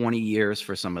 15, 20 years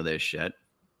for some of this shit.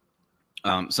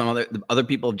 Some other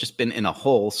people have just been in a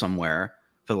hole somewhere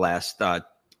for the last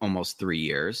almost 3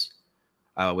 years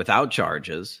without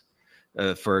charges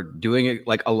for doing it.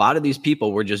 Like a lot of these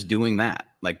people were just doing that.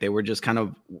 Like they were just kind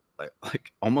of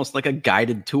like almost like a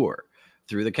guided tour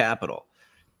through the Capitol.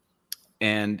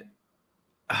 And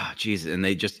Jesus, and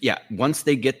they just, once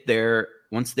they get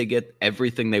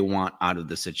everything they want out of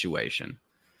the situation,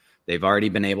 they've already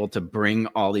been able to bring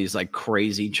all these like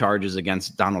crazy charges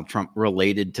against Donald Trump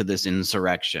related to this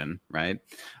insurrection, right?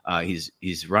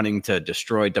 He's running to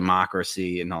destroy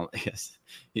democracy and all. Yes,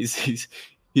 he's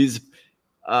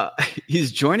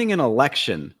joining an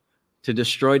election to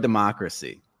destroy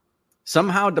democracy.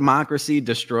 Somehow democracy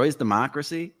destroys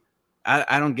democracy.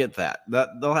 I don't get that.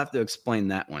 They'll have to explain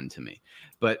that one to me.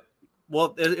 But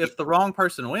well, if the wrong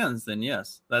person wins, then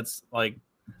yes, that's like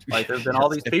there's been all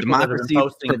these people that have been democracy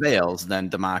posting prevails, then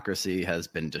democracy has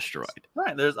been destroyed.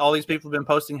 Right. There's all these people have been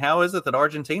posting. How is it that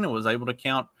Argentina was able to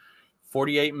count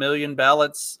 48 million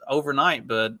ballots overnight,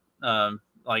 but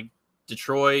like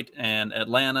Detroit and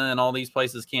Atlanta and all these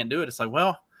places can't do it? It's like,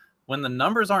 well, when the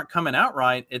numbers aren't coming out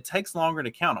right, it takes longer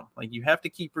to count them. Like you have to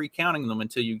keep recounting them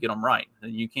until you get them right.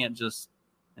 And you can't just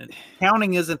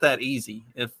counting isn't that easy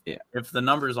if the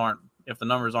numbers aren't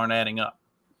adding up.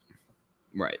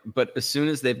 Right. But as soon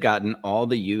as they've gotten all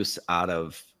the use out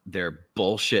of their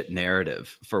bullshit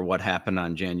narrative for what happened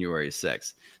on January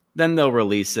 6th, then they'll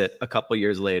release it a couple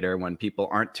years later when people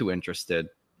aren't too interested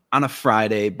on a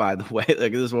Friday, by the way.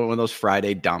 Like this is one of those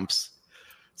Friday dumps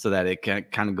so that it can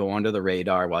kind of go under the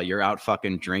radar while you're out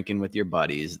fucking drinking with your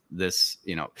buddies. This,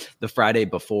 the Friday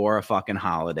before a fucking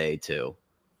holiday too.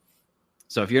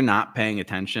 So if you're not paying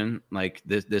attention, like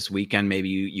this weekend, maybe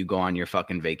you go on your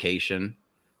fucking vacation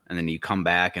and then you come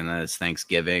back and then it's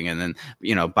Thanksgiving. And then,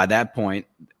 by that point,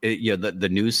 the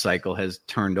news cycle has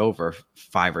turned over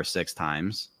 5 or 6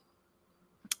 times.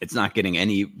 It's not getting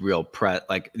any real press.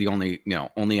 Like the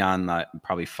only on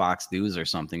probably Fox News or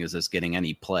something is this getting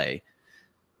any play.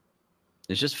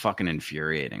 It's just fucking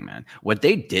infuriating, man. What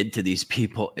they did to these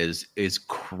people is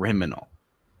criminal.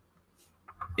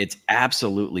 It's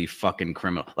absolutely fucking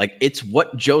criminal. Like it's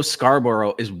what Joe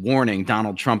Scarborough is warning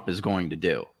Donald Trump is going to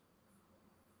do.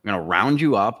 I'm going to round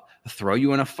you up, throw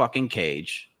you in a fucking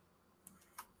cage,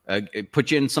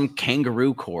 put you in some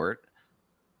kangaroo court.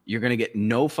 You're going to get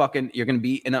you're going to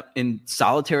be in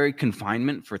solitary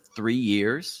confinement for 3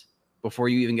 years before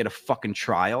you even get a fucking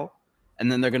trial.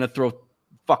 And then they're going to throw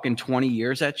fucking 20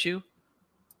 years at you.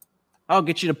 I'll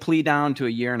get you to plea down to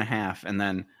 1.5 years. And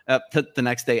then the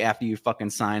next day after you fucking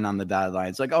sign on the dotted line,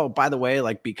 it's like, oh, by the way,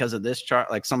 like because of this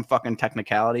chart, like some fucking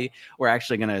technicality, we're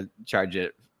actually going to charge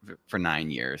it for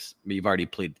 9 years. But you've already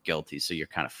pleaded guilty, so you're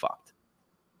kind of fucked.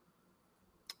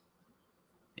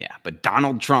 Yeah, but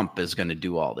Donald Trump is going to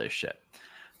do all this shit.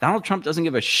 Donald Trump doesn't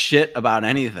give a shit about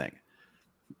anything.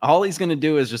 All he's going to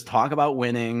do is just talk about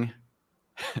winning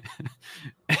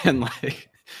and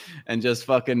just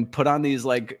fucking put on these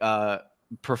like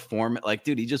perform. Like,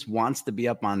 dude, he just wants to be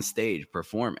up on stage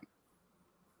performing,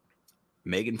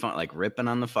 making fun, like ripping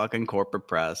on the fucking corporate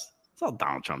press. That's all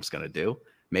Donald Trump's going to do.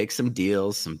 Make some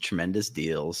deals, some tremendous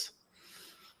deals.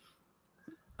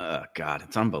 Oh, God,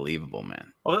 it's unbelievable,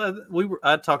 man. Well,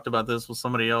 I talked about this with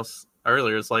somebody else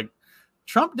earlier. It's like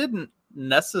Trump didn't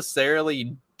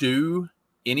necessarily do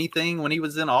anything when he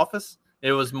was in office.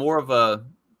 It was more of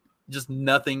just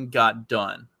nothing got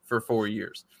done for 4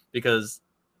 years because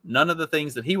none of the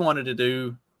things that he wanted to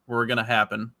do were going to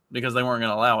happen because they weren't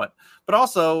going to allow it. But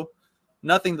also,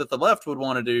 nothing that the left would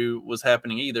want to do was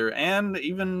happening either. And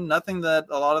even nothing that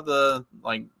a lot of the,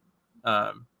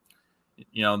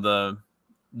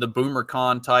 the boomer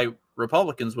con type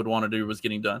Republicans would want to do was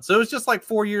getting done. So it was just like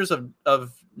 4 years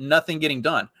of nothing getting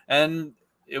done. And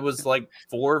it was like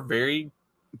 4 very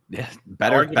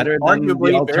better than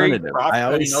the alternative.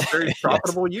 Very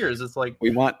profitable years. It's like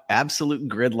we want absolute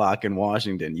gridlock in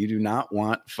Washington. You do not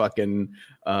want fucking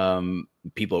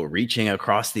people reaching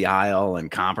across the aisle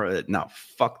and compromise. No,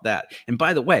 fuck that. And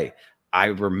by the way,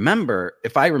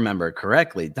 if I remember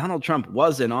correctly, Donald Trump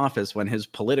was in office when his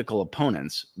political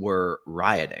opponents were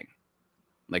rioting,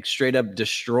 like straight up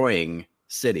destroying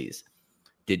cities.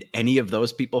 Did any of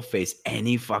those people face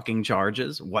any fucking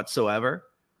charges whatsoever?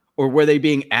 Or were they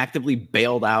being actively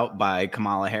bailed out by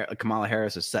Kamala Harris? Kamala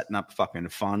Harris is setting up fucking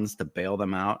funds to bail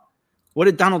them out. What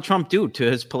did Donald Trump do to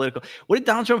his political? What did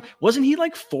Donald Trump? Wasn't he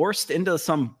like forced into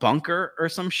some bunker or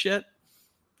some shit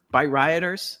by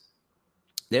rioters?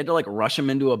 They had to like rush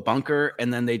them into a bunker,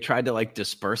 and then they tried to like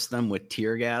disperse them with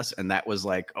tear gas. And that was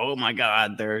like, oh my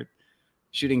God, they're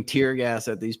shooting tear gas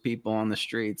at these people on the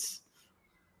streets.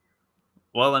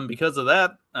 Well, and because of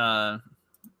that,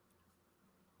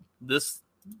 this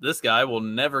guy will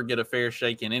never get a fair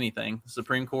shake in anything. The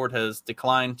Supreme Court has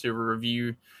declined to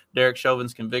review Derek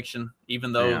Chauvin's conviction,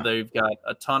 even though they've got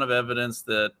a ton of evidence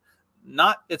that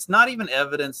it's not even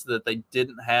evidence that they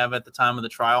didn't have at the time of the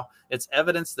trial. It's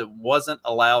evidence that wasn't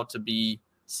allowed to be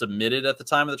submitted at the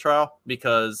time of the trial,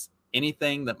 because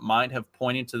anything that might have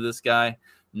pointed to this guy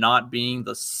not being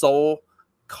the sole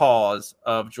cause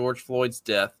of George Floyd's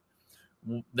death,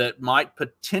 that might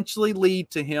potentially lead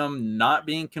to him not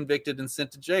being convicted and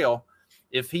sent to jail.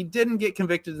 If he didn't get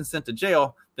convicted and sent to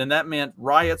jail, then that meant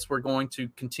riots were going to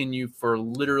continue for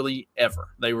literally ever.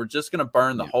 They were just going to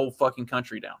burn the whole fucking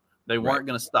country down. They weren't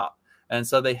going to stop. And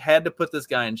so they had to put this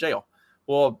guy in jail.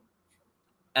 Well,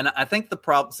 and I think the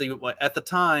problem, see, at the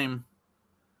time,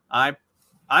 I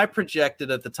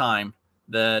projected at the time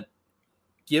that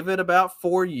give it about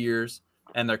 4 years,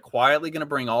 and they're quietly going to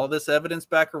bring all of this evidence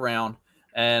back around,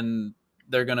 and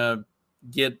they're going to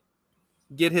get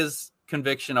his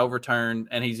conviction overturned,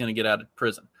 and he's going to get out of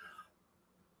prison.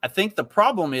 I think the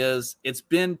problem is it's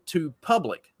been too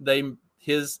public.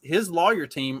 His lawyer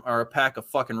team are a pack of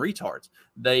fucking retards.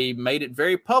 They made it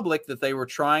very public that they were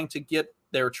trying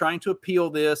to appeal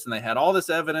this, and they had all this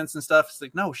evidence and stuff. It's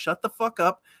like, no, shut the fuck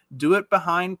up. Do it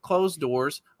behind closed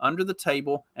doors, under the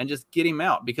table, and just get him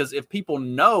out. Because if people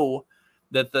know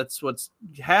that that's what's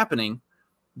happening,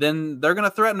 then they're going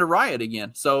to threaten to riot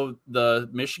again. So the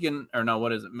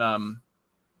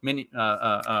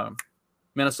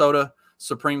Minnesota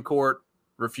Supreme Court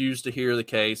refused to hear the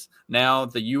case. Now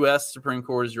the U.S. Supreme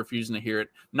Court is refusing to hear it,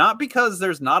 not because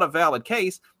there's not a valid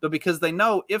case, but because they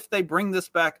know if they bring this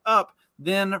back up,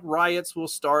 then riots will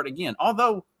start again.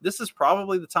 Although this is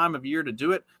probably the time of year to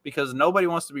do it, because nobody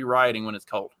wants to be rioting when it's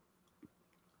cold.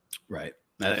 Right.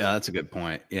 That's a good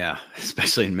point. Yeah.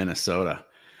 Especially in Minnesota.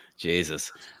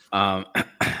 Jesus.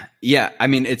 Yeah. I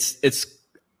mean, it's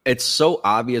so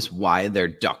obvious why they're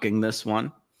ducking this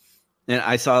one. And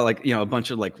I saw a bunch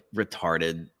of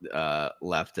retarded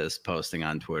leftists posting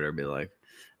on Twitter, be like,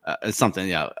 something.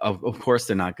 Yeah. Of course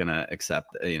they're not going to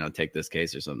accept, take this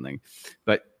case or something.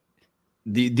 But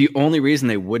the only reason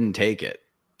they wouldn't take it,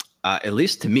 at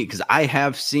least to me, because I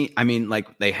have seen,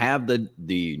 they have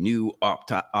the new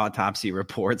autopsy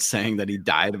report saying that he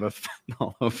died of a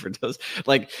fentanyl overdose.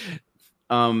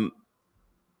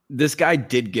 This guy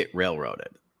did get railroaded.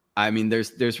 I mean,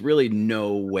 there's really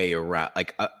no way around.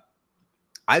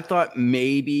 I thought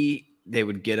maybe they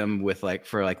would get him with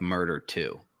for murder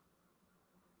too,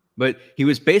 but he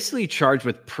was basically charged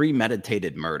with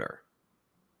premeditated murder.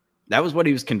 That was what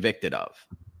he was convicted of.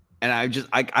 And I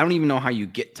don't even know how you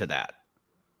get to that.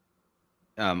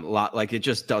 It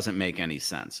just doesn't make any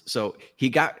sense. So he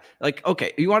got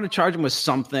okay, you want to charge him with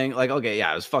something okay,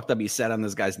 yeah, it was fucked up. He sat on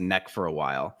this guy's neck for a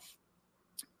while.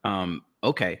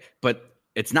 Okay, but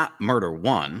it's not murder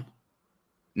one.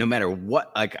 No matter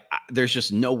what, there's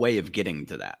just no way of getting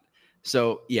to that.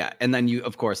 So yeah, and then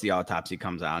of course, the autopsy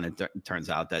comes out, and it turns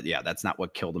out that that's not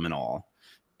what killed him at all.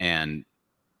 And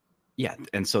yeah,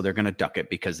 and so they're going to duck it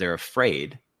because they're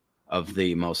afraid of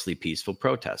the mostly peaceful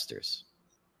protesters.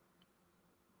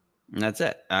 And that's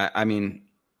it. I mean,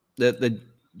 the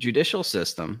judicial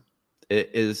system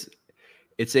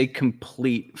it's a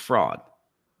complete fraud.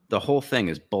 The whole thing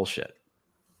is bullshit.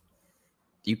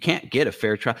 You can't get a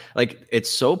fair trial.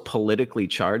 It's so politically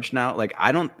charged now. The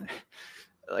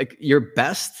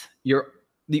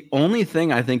only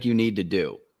thing I think you need to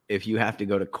do if you have to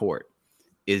go to court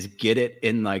is get it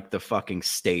in the fucking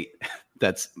state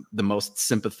that's the most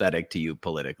sympathetic to you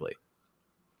politically.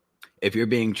 If you're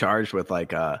being charged with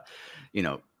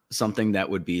something that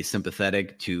would be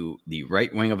sympathetic to the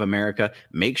right wing of America,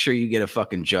 make sure you get a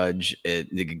fucking judge. Get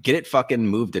it fucking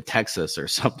moved to Texas or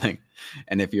something.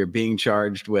 And if you're being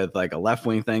charged with a left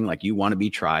wing thing, you want to be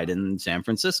tried in San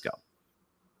Francisco,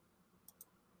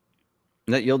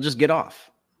 that you'll just get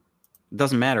off. It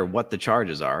doesn't matter what the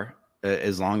charges are,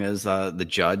 as long as the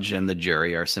judge and the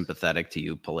jury are sympathetic to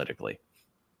you politically.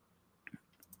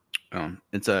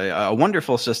 It's a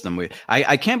wonderful system.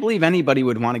 I can't believe anybody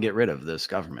would want to get rid of this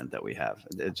government that we have.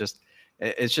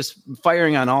 It's just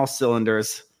firing on all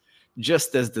cylinders,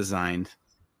 just as designed.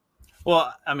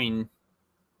 Well, I mean,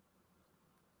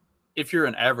 if you're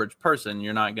an average person,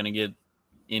 you're not going to get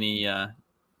any. You're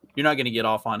not going to get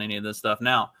off on any of this stuff.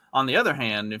 Now, on the other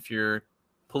hand, if you're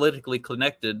politically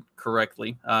connected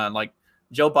correctly,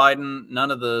 Joe Biden,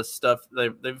 none of the stuff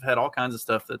they've had all kinds of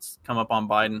stuff that's come up on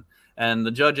Biden, and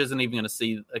the judge isn't even going to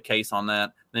see a case on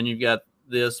that. Then you've got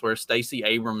this where Stacey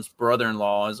Abrams'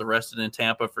 brother-in-law is arrested in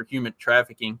Tampa for human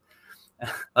trafficking.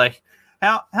 Like,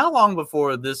 how long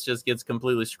before this just gets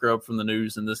completely scrubbed from the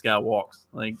news and this guy walks?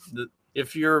 Like,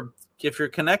 if you're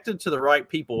connected to the right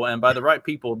people, and by the right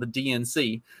people, the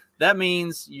DNC, that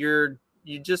means you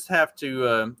just have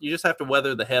to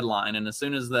weather the headline, and as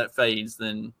soon as that fades,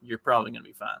 then you're probably going to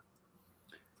be fine.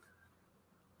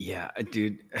 Yeah,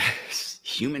 dude,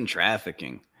 human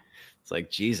trafficking. It's like,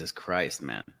 Jesus Christ,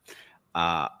 man.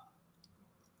 I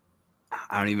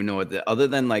don't even know other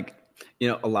than, like, you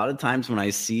know, a lot of times when I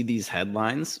see these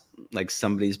headlines, like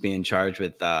somebody's being charged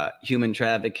with human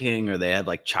trafficking, or they have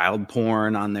like child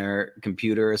porn on their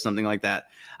computer or something like that,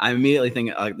 I immediately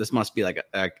think this must be like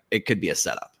it could be a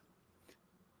setup.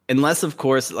 Unless, of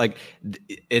course, like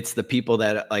it's the people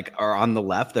that like are on the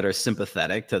left that are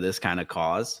sympathetic to this kind of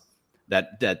cause,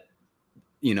 that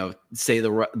you know, say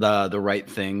the right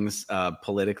things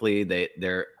politically,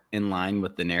 they're in line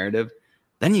with the narrative,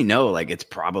 then you know, like, it's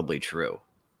probably true.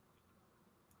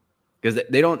 Because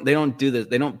they don't do this.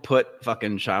 They don't put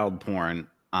fucking child porn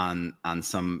on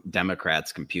some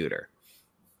Democrat's computer,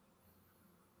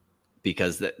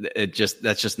 because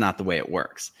that's just not the way it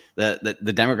works.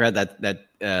 The Democrat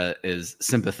that is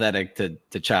sympathetic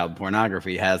to child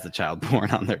pornography has the child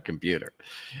porn on their computer.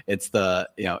 It's the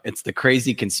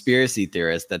crazy conspiracy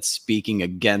theorist that's speaking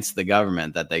against the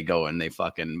government that they go and they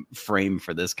fucking frame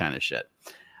for this kind of shit.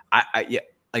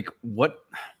 What?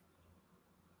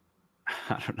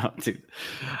 I don't know, dude.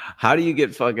 How do you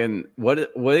get fucking what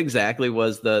exactly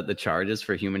was the charges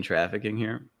for human trafficking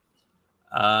here?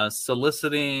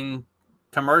 Soliciting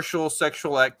commercial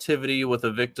sexual activity with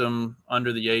a victim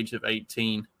under the age of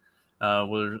 18.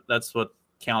 That's what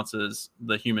counts as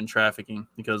the human trafficking,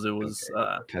 because it was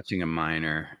touching a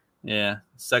minor. Yeah,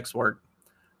 sex work.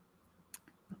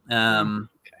 And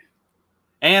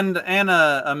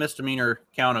a misdemeanor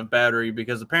count of battery,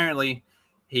 because apparently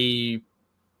he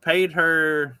paid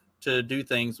her to do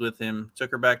things with him,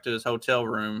 took her back to his hotel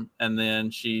room, and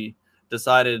then she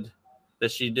decided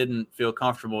that she didn't feel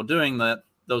comfortable doing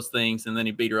those things, and then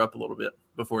he beat her up a little bit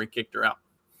before he kicked her out.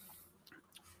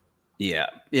 Yeah.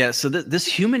 So this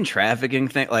human trafficking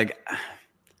thing, like,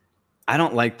 I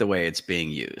don't like the way it's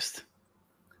being used.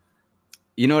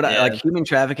 You know what? I like human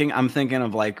trafficking. I'm thinking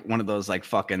of like one of those like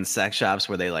fucking sex shops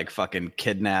where they like fucking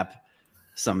kidnap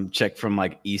some chick from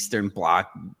like Eastern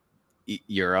Bloc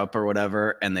Europe or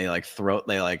whatever, and they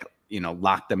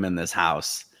lock them in this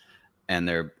house, and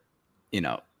they're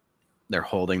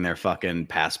holding their fucking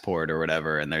passport or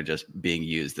whatever, and they're just being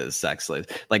used as sex slaves.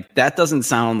 Like, that doesn't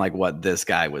sound like what this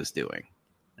guy was doing.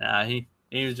 Nah, he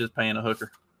was just paying a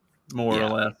hooker, more or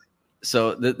less.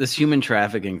 So this human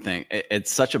trafficking thing,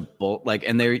 it's such a bull. Like,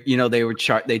 and they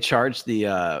charged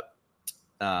the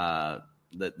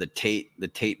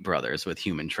Tate brothers with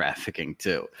human trafficking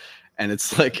too. And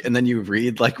it's like, and then you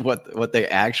read like what they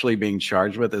actually being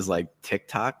charged with is like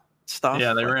TikTok stuff.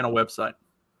 Yeah, they ran a website.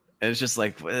 And it's just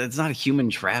like, it's not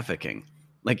human trafficking.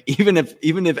 Like, even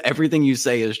if everything you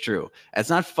say is true, it's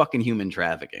not fucking human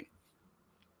trafficking.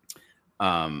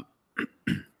 Oh,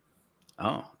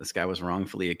 this guy was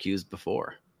wrongfully accused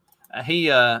before. He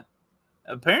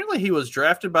apparently he was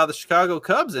drafted by the Chicago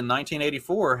Cubs in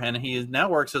 1984, and he now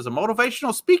works as a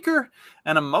motivational speaker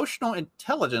and emotional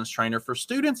intelligence trainer for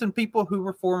students and people who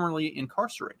were formerly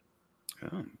incarcerated.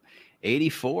 Oh,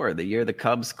 84, the year the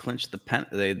Cubs clinched the pennant.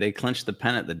 They clinched the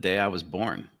pennant the day I was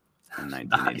born in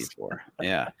 1984. Nice.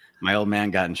 Yeah, my old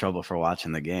man got in trouble for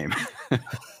watching the game.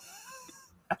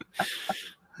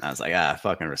 I was like, I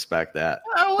fucking respect that.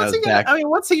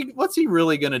 What's he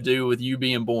really gonna do with you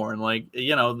being born? Like, back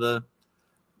in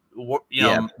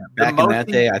that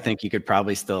day, I think you could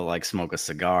probably still like smoke a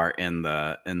cigar in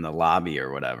the lobby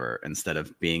or whatever, instead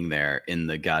of being there in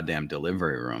the goddamn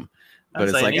delivery room. But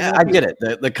it's like, I get it.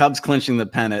 The Cubs clinching the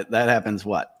pennant, that happens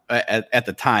at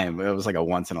the time, it was like a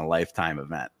once in a lifetime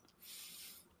event.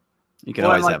 You could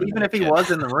always have even if he was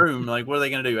in the room, like, what are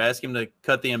they gonna do? Ask him to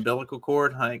cut the umbilical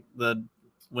cord? Like,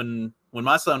 when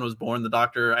my son was born, the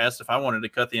doctor asked if I wanted to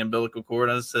cut the umbilical cord.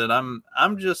 I said, I'm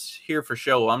just here for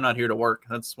show. I'm not here to work.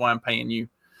 That's why I'm paying you.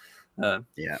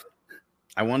 Yeah.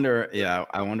 I wonder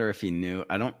if he knew.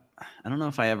 I don't know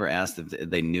if I ever asked if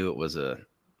they knew it was going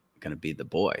to be the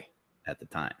boy at the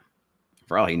time.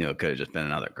 For all he knew, it could have just been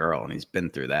another girl, and he's been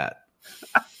through that.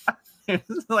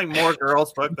 It's like, more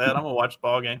girls. Fuck that. I'm going to watch the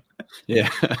ball game. Yeah.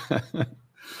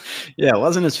 Yeah, it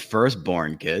wasn't his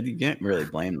firstborn kid. You can't really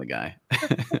blame the guy.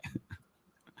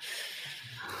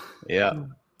 Yeah.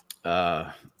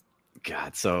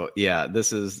 God. So yeah,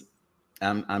 this is.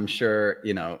 I'm sure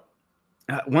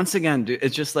once again, dude,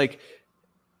 it's just like.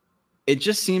 It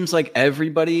just seems like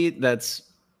everybody that's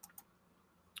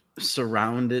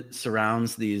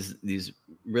surrounds these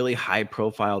really high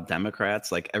profile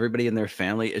Democrats, like everybody in their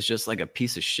family is just like a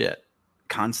piece of shit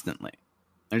constantly.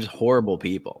 They're just horrible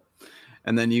people.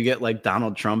 And then you get like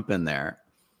Donald Trump in there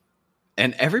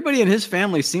and everybody in his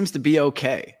family seems to be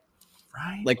okay.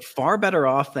 Right. Like far better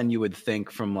off than you would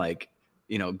think from like,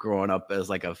 growing up as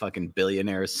like a fucking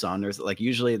billionaire's son, or like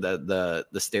usually the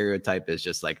stereotype is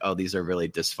just like, oh, these are really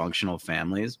dysfunctional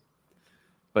families.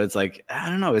 But it's like, I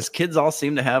don't know, his kids all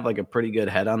seem to have like a pretty good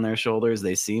head on their shoulders.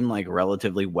 They seem like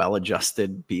relatively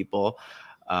well-adjusted people.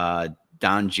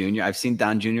 Don Jr., I've seen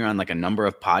Don Jr. on like a number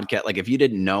of podcasts. Like if you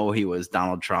didn't know he was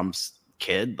Donald Trump's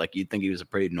kid, like you'd think he was a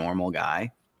pretty normal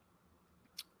guy.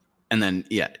 And then,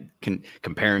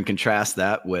 compare and contrast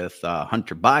that with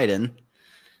Hunter Biden,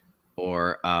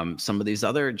 or some of these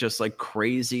other just like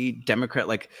crazy Democrat,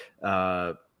 like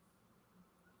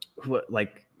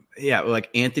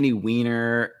Anthony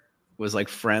Weiner was like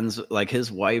friends, like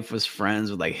his wife was friends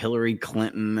with like Hillary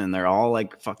Clinton, and they're all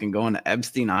like fucking going to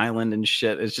Epstein Island and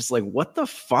shit. It's just like, what the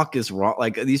fuck is wrong?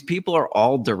 Like these people are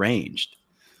all deranged.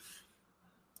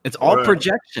 It's all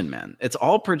projection, man. It's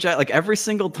all project. Like every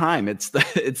single time, it's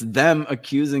them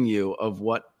accusing you of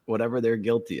whatever they're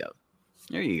guilty of.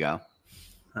 There you go.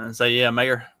 So yeah,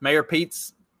 Mayor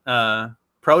Pete's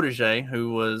protege,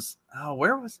 who was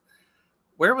where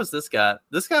was this guy?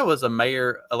 This guy was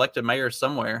a elected mayor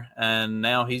somewhere, and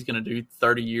now he's going to do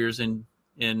 30 years in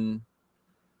 30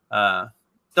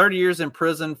 years in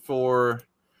prison for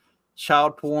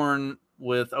child porn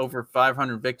with over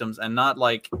 500 victims, and not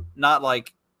like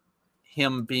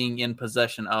him being in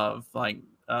possession of, like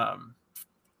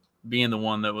being the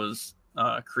one that was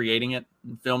creating it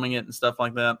and filming it and stuff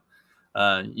like that.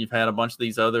 You've had a bunch of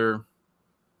these other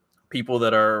people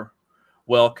that are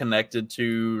well connected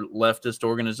to leftist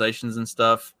organizations and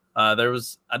stuff. I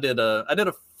did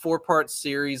a 4-part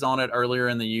series on it earlier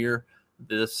in the year.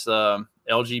 This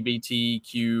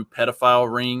LGBTQ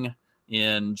pedophile ring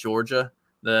in Georgia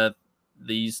that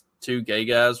these 2 gay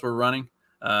guys were running.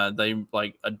 They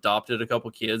like adopted a couple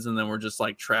kids and then were just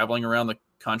like traveling around the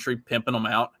country pimping them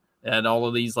out at all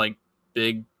of these like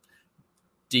big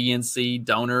DNC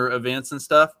donor events and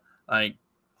stuff. Like,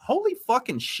 holy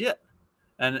fucking shit.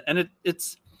 And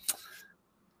it's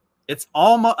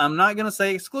almost, I'm not going to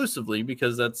say exclusively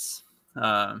because that's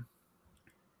that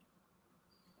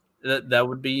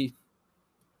would be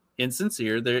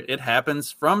insincere. It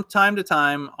happens from time to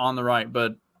time on the right,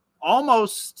 but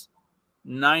almost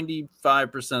 95%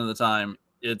 of the time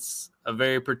it's a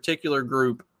very particular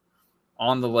group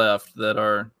on the left that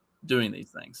are doing these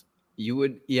things. You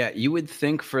would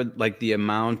think for like the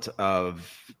amount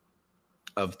of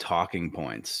talking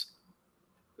points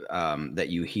that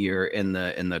you hear in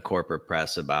the corporate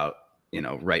press about,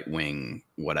 right wing,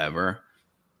 whatever,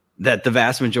 that the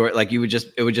vast majority, like it would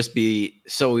just be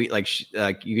so like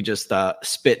you could just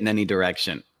spit in any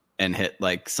direction and hit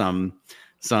like some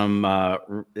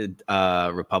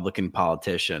Republican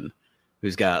politician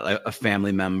who's got a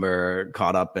family member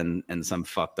caught up in some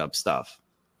fucked up stuff.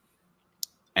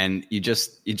 And you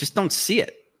just don't see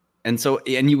it. And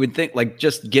you would think, like,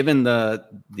 just given the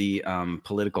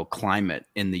political climate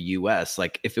in the US,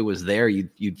 like if it was there,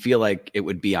 you'd feel like it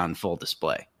would be on full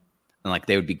display and like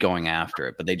they would be going after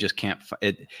it, but they just can't.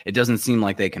 It doesn't seem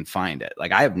like they can find it.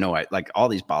 Like I have no idea, like all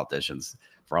these politicians,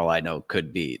 for all I know,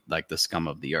 could be like the scum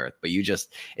of the earth, but it just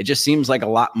seems like a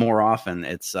lot more often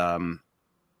it's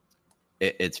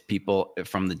people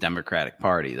from the Democratic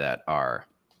Party that are,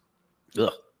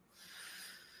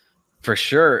 for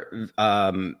sure,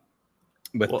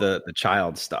 with the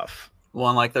child stuff. Well,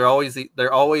 and like they're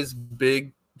always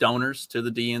big donors to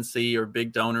the DNC or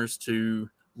big donors to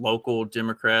local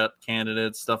Democrat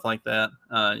candidates, stuff like that.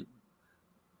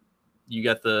 You've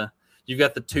got the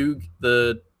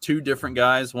two different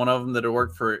guys. One of them that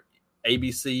worked for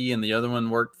ABC, and the other one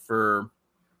worked for,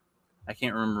 I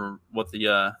can't remember what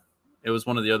it was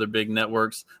one of the other big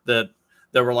networks that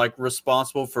were like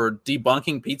responsible for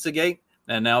debunking Pizzagate,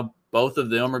 and now both of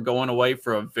them are going away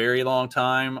for a very long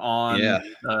time on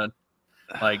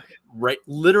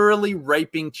literally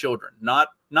raping children. Not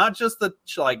just the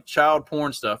like child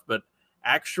porn stuff, but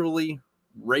actually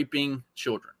raping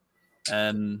children.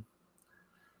 And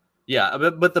yeah,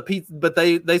 but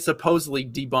they supposedly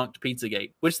debunked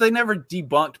Pizzagate, which they never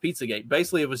debunked Pizzagate.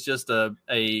 Basically, it was just a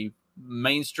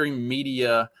mainstream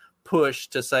media push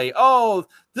to say, oh,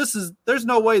 there's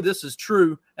no way this is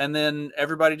true. And then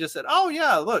everybody just said, oh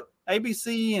yeah, look,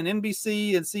 ABC and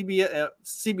NBC and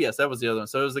CBS. That was the other one.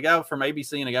 So it was a guy from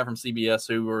ABC and a guy from CBS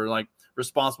who were like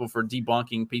responsible for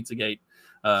debunking Pizzagate.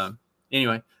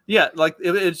 Anyway, yeah, like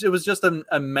it was just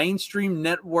a mainstream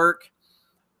network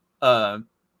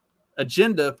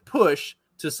agenda push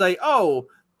to say, oh,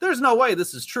 there's no way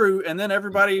this is true. And then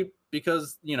everybody,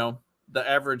 because, you know, the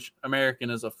average American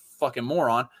is a fucking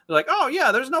moron, they're like, oh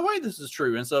yeah, there's no way this is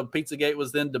true. And so Pizzagate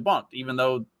was then debunked, even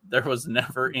though there was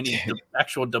never any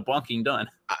actual debunking done.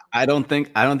 I don't think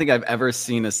I've ever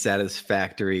seen a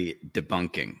satisfactory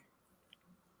debunking,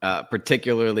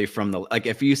 particularly from the, like,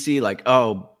 if you see like,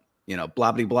 oh, you know,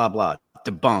 blah, blah, blah, blah,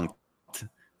 debunked.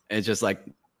 It's just like,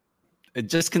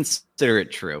 just consider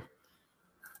it true.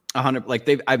 100, like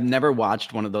I've never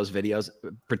watched one of those videos,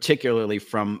 particularly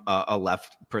from a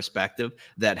left perspective,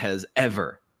 that has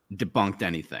ever debunked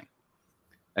anything.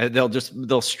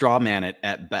 They'll straw man it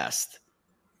at best,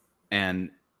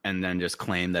 and then just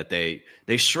claim that they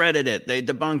shredded it, they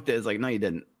debunked it. It's like, no, you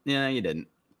didn't. Yeah, you didn't.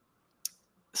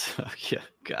 So yeah,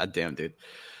 goddamn, dude,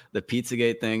 the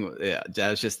Pizzagate thing, yeah, that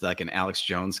was just like an Alex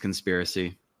Jones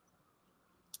conspiracy.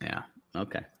 Yeah,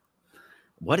 okay.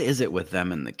 What is it with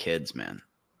them and the kids, man?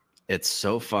 It's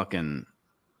so fucking,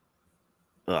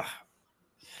 ugh.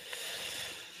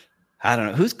 I don't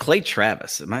know. Who's Clay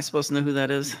Travis? Am I supposed to know who that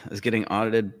is? Is getting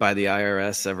audited by the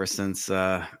IRS ever since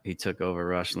he took over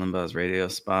Rush Limbaugh's radio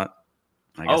spot.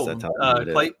 I guess that's how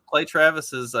Clay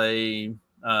Travis is he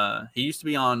used to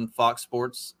be on Fox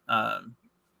Sports.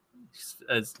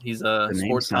 He's a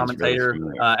sports commentator.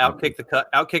 Really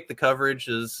Outkick the Coverage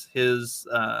is his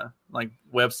like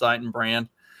website and brand.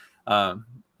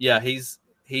 Yeah,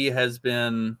 he has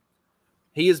been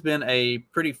a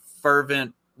pretty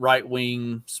fervent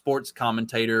right-wing sports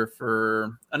commentator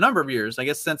for a number of years, I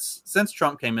guess since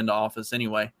Trump came into office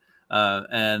anyway.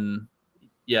 And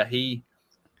yeah, he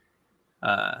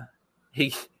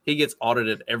gets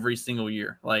audited every single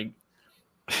year. Like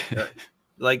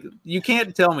you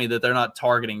can't tell me that they're not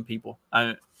targeting people.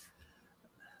 Our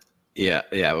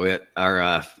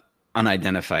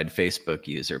unidentified Facebook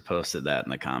user posted that in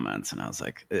the comments, and I was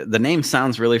like, the name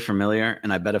sounds really familiar,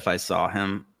 and I bet if I saw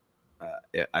him,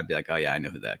 I'd be like, oh yeah, I know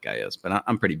who that guy is. But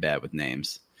I'm pretty bad with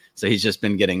names, so he's just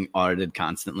been getting audited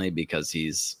constantly because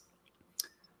he's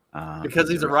a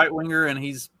right winger and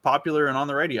he's popular and on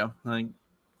the radio. Like,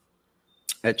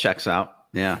 it checks out.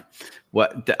 Yeah.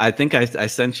 What I think I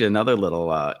sent you another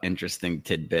little interesting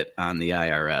tidbit on the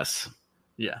IRS.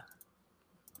 Yeah.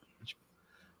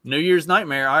 New Year's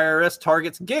nightmare. IRS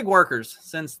targets gig workers,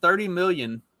 sends 30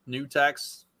 million new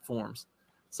tax forms.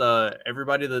 So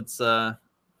everybody that's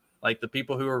like the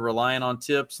people who are relying on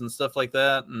tips and stuff like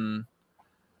that, and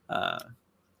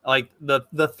like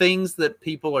the things that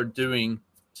people are doing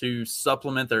to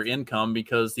supplement their income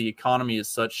because the economy is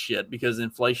such shit, because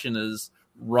inflation is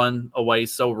run away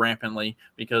so rampantly,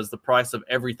 because the price of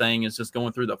everything is just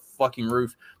going through the fucking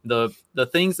roof. The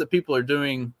things that people are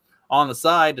doing on the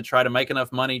side to try to make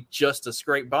enough money just to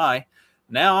scrape by.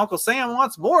 Now Uncle Sam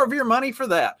wants more of your money for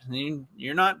that.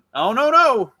 You're not, oh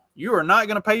no, you are not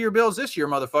going to pay your bills this year,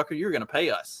 motherfucker. You're going to pay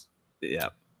us. Yeah.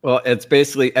 Well, it's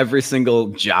basically every single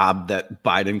job that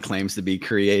Biden claims to be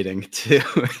creating too.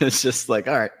 It's just like,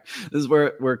 all right, this is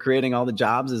where we're creating all the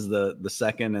jobs, is the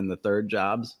second and the third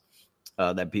jobs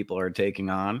that people are taking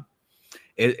on.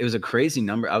 It was a crazy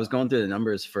number. I was going through the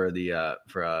numbers for a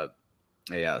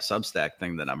Substack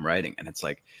thing that I'm writing, and it's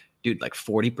like, dude, like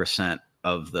 40%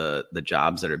 of the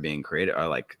jobs that are being created are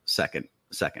like second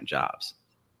jobs.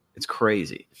 It's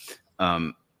crazy.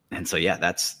 And so yeah,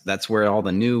 that's where all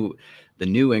the new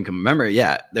income. Remember,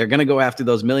 yeah, they're gonna go after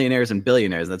those millionaires and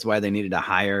billionaires. That's why they needed to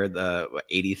hire the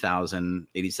 87,000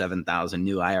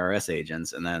 new IRS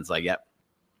agents. And then it's like, yep,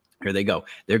 here they go.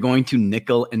 They're going to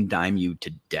nickel and dime you to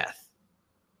death.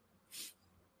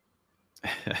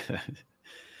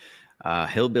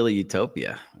 Hillbilly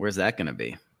Utopia. Where's that going to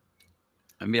be?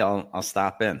 Maybe I'll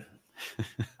stop in.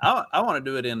 I want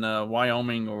to do it in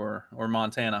Wyoming or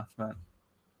Montana. But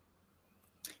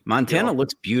Montana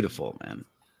looks beautiful, man.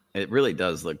 It really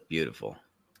does look beautiful.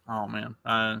 Oh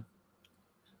man.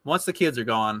 Once the kids are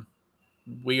gone,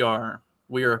 we are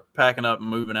packing up and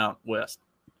moving out west.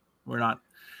 We're not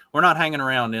hanging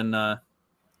around in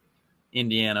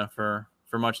Indiana for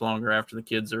much longer after the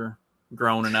kids are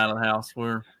grown and out of the house.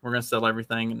 We're gonna sell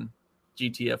everything in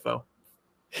GTFO.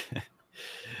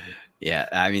 Yeah,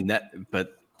 I mean that,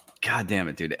 but god damn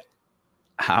it, dude.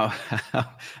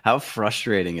 How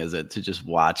frustrating is it to just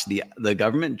watch the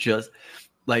government just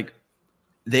like,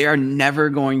 they are never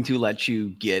going to let you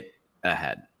get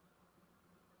ahead.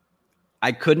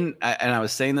 And I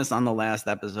was saying this on the last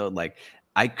episode, like,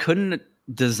 I couldn't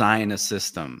design a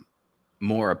system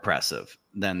more oppressive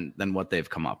than what they've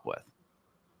come up with.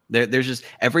 There's just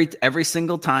every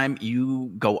single time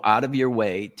you go out of your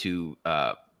way to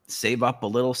save up a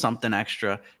little something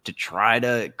extra to try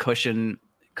to cushion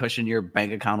your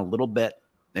bank account a little bit,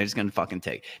 they're just gonna fucking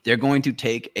take. They're going to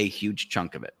take a huge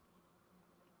chunk of it,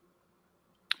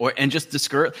 and just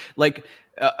discourage. Like,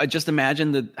 just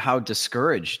imagine how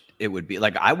discouraged it would be.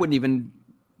 Like, I wouldn't even.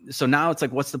 So now it's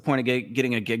like, what's the point of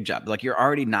getting a gig job? Like, you're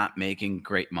already not making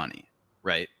great money,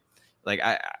 right? Like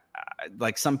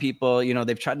like some people, you know,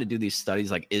 they've tried to do these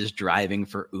studies like, is driving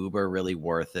for Uber really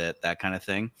worth it? That kind of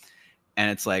thing.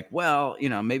 And it's like, well, you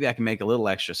know, maybe I can make a little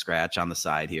extra scratch on the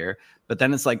side here. But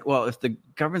then it's like, well, if the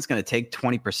government's going to take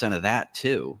 20% of that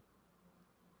too,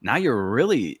 now you're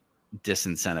really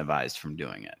disincentivized from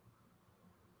doing it.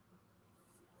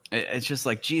 It's just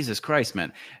like, Jesus Christ,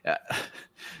 man.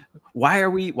 Why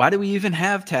do we even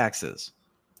have taxes?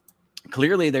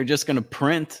 Clearly, they're just going to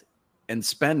print and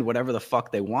spend whatever the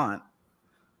fuck they want.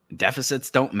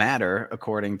 Deficits don't matter,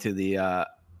 according to the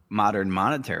modern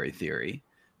monetary theory.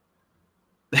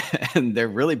 And they're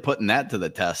really putting that to the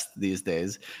test these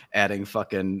days, adding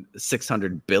fucking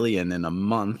 600 billion in a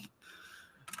month,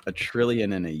 $1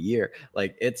 trillion in a year.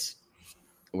 Like,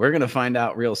 we're going to find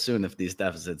out real soon if these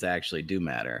deficits actually do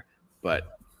matter. But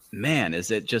man,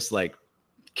 is it just like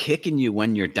kicking you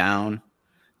when you're down?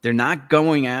 They're not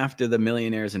going after the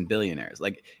millionaires and billionaires.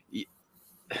 Like,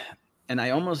 and I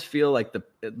almost feel like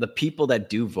the people that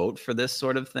do vote for this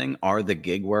sort of thing are the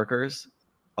gig workers,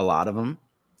 a lot of them.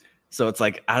 So it's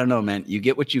like, I don't know, man, you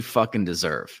get what you fucking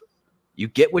deserve. You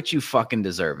get what you fucking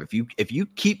deserve. If you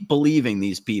keep believing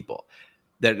these people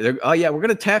that they're, oh yeah, we're going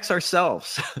to tax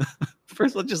ourselves.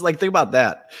 First, let's just like think about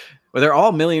that. Well, they're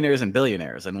all millionaires and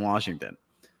billionaires in Washington.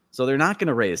 So they're not going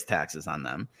to raise taxes on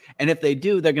them. And if they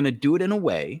do, they're going to do it in a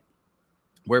way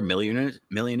where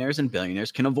millionaires and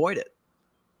billionaires can avoid it.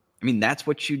 I mean, that's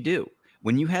what you do.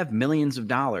 When you have millions of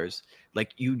dollars,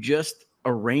 like, you just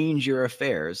arrange your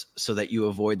affairs so that you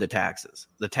avoid the taxes.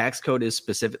 The tax code is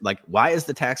specific. Like, why is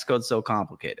the tax code so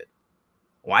complicated?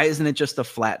 Why isn't it just a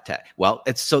flat tax? Well,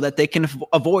 it's so that they can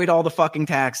avoid all the fucking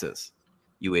taxes,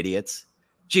 you idiots.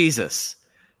 Jesus.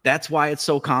 That's why it's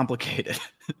so complicated.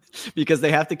 Because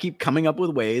they have to keep coming up with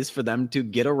ways for them to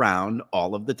get around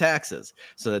all of the taxes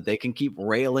so that they can keep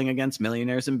railing against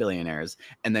millionaires and billionaires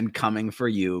and then coming for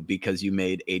you because you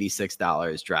made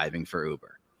 $86 driving for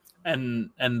Uber.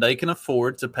 And they can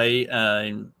afford to pay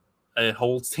a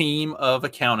whole team of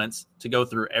accountants to go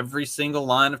through every single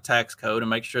line of tax code and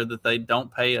make sure that they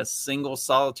don't pay a single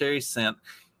solitary cent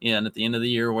in at the end of the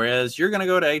year. Whereas you're going to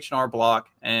go to H&R Block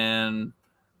and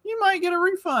you might get a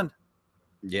refund.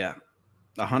 Yeah,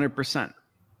 100%.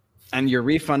 And your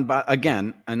refund,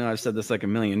 again, I know I've said this like a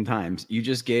million times, you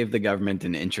just gave the government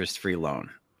an interest-free loan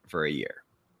for a year.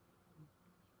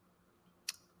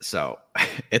 So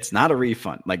it's not a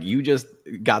refund. Like, you just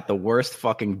got the worst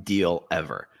fucking deal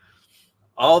ever.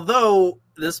 Although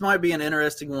this might be an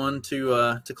interesting one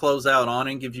to close out on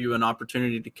and give you an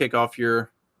opportunity to kick off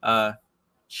your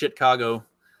Chicago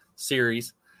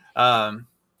series.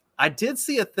 I did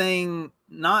see a thing,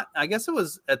 I guess it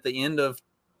was at the end of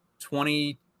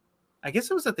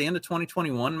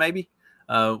 2021, maybe,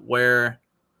 where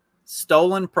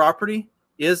stolen property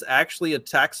is actually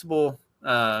taxable.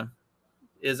 Like,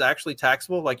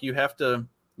 you have to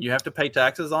pay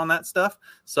taxes on that stuff.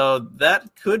 So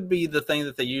that could be the thing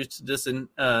that they use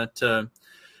to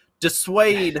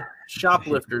dissuade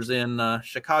shoplifters in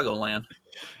Chicagoland.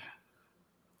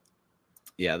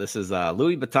 Yeah, this is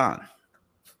Louis Vuitton,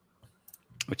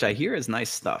 which I hear is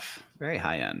nice stuff. Very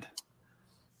high end.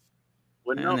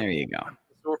 And there you go.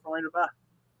 Store for me to buy.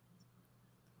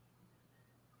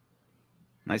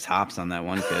 Nice hops on that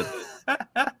one, kid.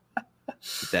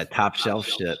 That top shelf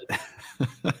shit.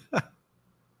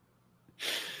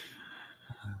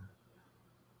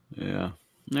 Yeah.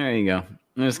 There you go.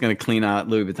 I'm just going to clean out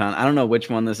Louis Vuitton. I don't know which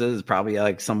one this is. It's probably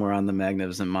like somewhere on the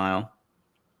Magnificent Mile.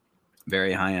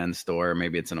 Very high-end store.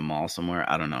 Maybe it's in a mall somewhere.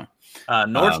 I don't know.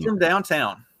 Nordstrom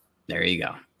downtown. There you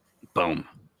go. Boom.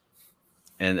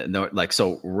 And like,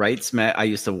 so right smack, I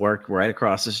used to work right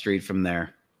across the street from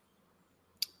there.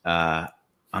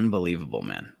 Unbelievable,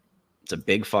 man. It's a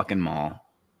big fucking mall.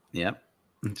 Yep.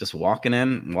 Just walking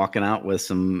in, walking out with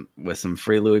some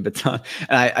free Louis Vuitton.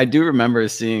 And I do remember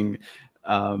seeing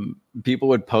people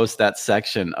would post that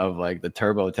section of like the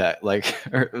TurboTax, like,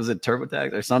 or was it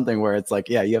TurboTax or something, where it's like,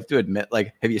 yeah, you have to admit,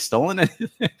 like, have you stolen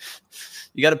anything?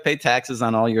 You got to pay taxes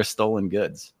on all your stolen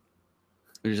goods.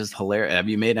 It's just hilarious. Have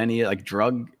you made any like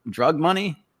drug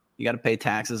money? You got to pay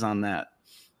taxes on that.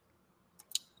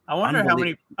 I wonder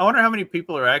how many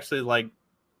people are actually like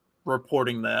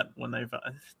reporting that when they find.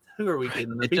 Who are we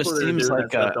kidding? The It people just that are seems doing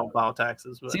like that stuff don't file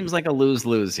taxes. But seems like a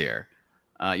lose-lose here.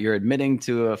 You're admitting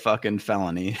to a fucking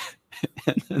felony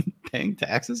and then paying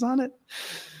taxes on it.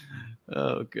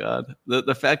 Oh God,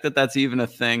 the fact that that's even a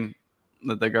thing,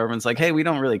 that the government's like, hey, we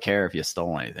don't really care if you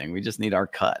stole anything. We just need our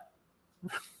cut.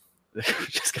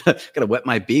 Just gotta wet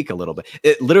my beak a little bit.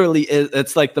 It literally is.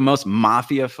 It's like the most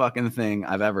mafia fucking thing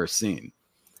I've ever seen.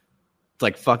 It's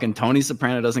like fucking Tony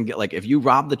Soprano doesn't get, like, if you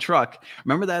rob the truck.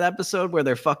 Remember that episode where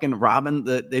they're fucking robbing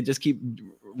they just keep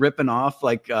ripping off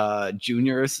like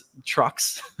Junior's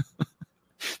trucks.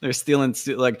 They're stealing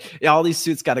like, yeah, all these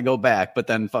suits got to go back, but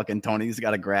then fucking Tony's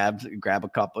got to grab a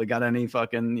couple. Got any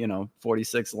fucking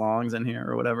 46 longs in here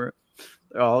or whatever?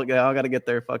 They all got to get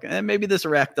their fucking. And maybe this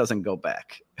rack doesn't go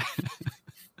back.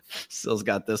 Still's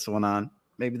got this one on.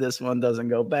 Maybe this one doesn't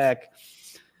go back.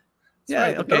 Yeah,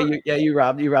 right, okay. You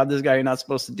robbed this guy. You're not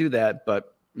supposed to do that,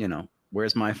 but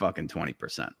where's my fucking 20%?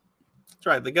 That's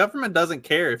right. The government doesn't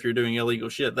care if you're doing illegal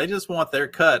shit. They just want their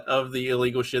cut of the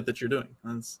illegal shit that you're doing.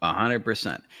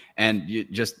 100%. And you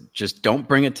just don't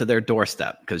bring it to their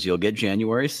doorstep, because you'll get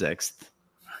January 6th.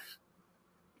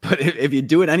 But if you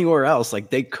do it anywhere else, like,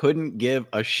 they couldn't give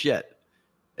a shit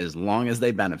as long as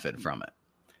they benefit from it.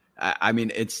 I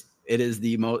mean, it is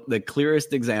the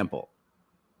clearest example.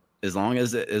 As long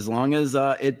as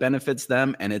it benefits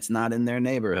them and it's not in their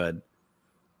neighborhood,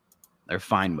 they're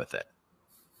fine with it.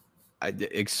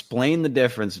 Explain the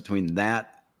difference between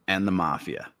that and the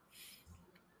mafia.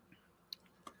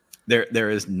 There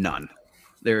is none.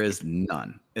 There is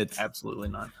none. It's absolutely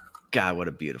none. God, what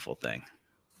a beautiful thing.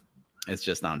 It's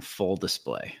just on full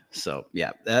display. So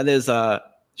yeah, that is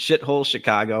Shithole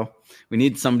Chicago. We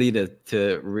need somebody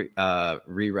to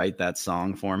rewrite that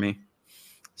song for me.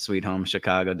 Sweet Home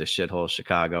Chicago to Shithole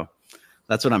Chicago.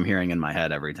 That's what I'm hearing in my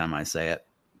head every time I say it.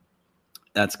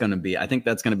 I think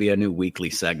that's gonna be a new weekly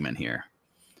segment here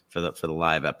for the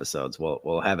live episodes.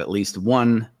 We'll have at least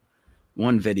one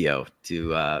video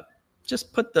to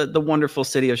just put the wonderful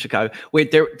city of Chicago.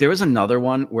 Wait, there was another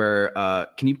one where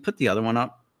can you put the other one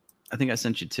up? I think I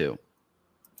sent you two.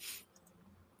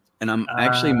 And I'm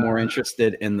actually more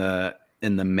interested in the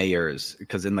mayors,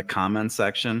 because in the comments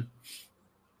section,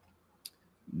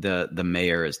 the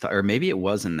mayor is, or maybe it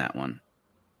was in that one.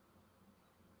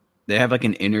 They have like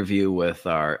an interview with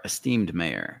our esteemed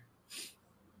mayor.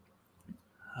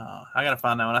 Oh, I gotta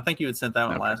find that one. I think you had sent that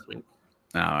one last week.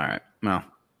 Oh, all right. Well,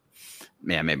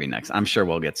 yeah, maybe next. I'm sure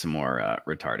we'll get some more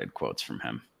retarded quotes from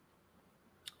him.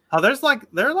 Oh, there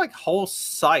are like whole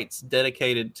sites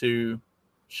dedicated to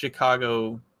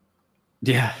Chicago.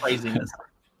 Yeah, craziness.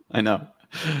 I know.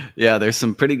 Yeah, there's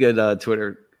some pretty good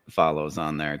Twitter follows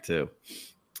on there too.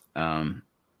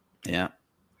 Yeah.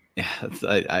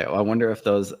 I wonder if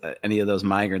any of those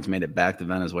migrants made it back to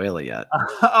Venezuela yet.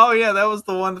 Oh yeah, that was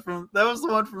the one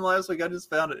from last week. I just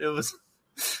found it. It was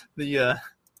the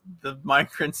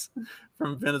migrants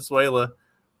from Venezuela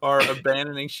are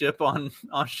abandoning ship on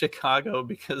Chicago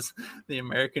because the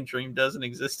American dream doesn't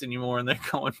exist anymore, and they're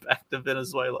going back to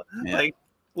Venezuela. Yeah. Like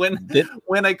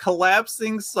when a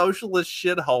collapsing socialist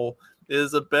shithole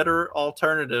is a better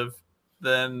alternative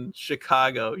than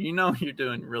Chicago, you're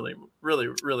doing really, really,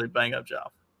 really bang up job.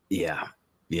 Yeah.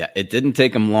 It didn't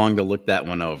take them long to look that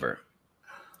one over.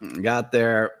 Got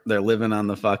there, they're living on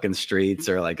the fucking streets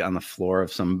or like on the floor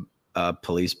of some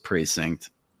police precinct,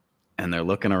 and they're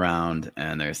looking around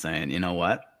and they're saying, you know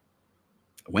what?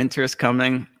 Winter's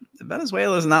coming.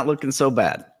 Venezuela's not looking so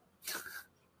bad.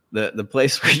 The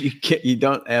place where you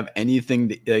don't have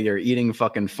anything, you're eating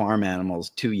fucking farm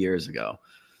animals 2 years ago.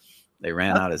 They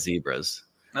ran out of zebras.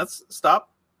 Let's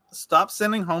stop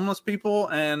sending homeless people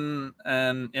and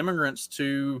immigrants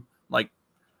to like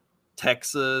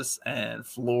Texas and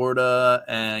Florida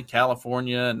and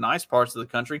California and nice parts of the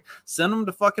country. Send them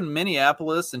to fucking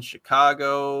Minneapolis and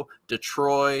Chicago,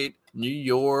 Detroit, New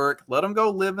York. Let them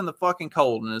go live in the fucking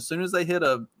cold. And as soon as they hit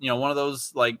one of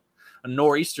those like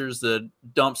nor'easters that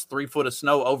dumps 3 foot of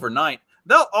snow overnight,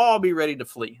 they'll all be ready to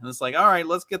flee. And it's like, all right,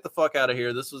 let's get the fuck out of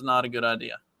here. This was not a good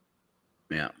idea.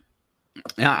 Yeah.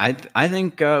 I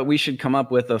think we should come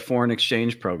up with a foreign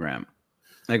exchange program.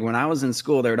 Like when I was in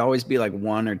school, there'd always be like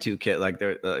one or two kids, like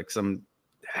there, like some.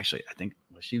 Actually, I think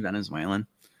was she Venezuelan?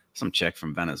 Some chick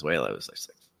from Venezuela. It was like,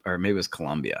 or maybe it was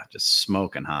Colombia, just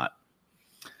smoking hot.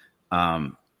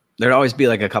 There'd always be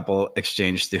like a couple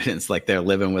exchange students, like they're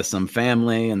living with some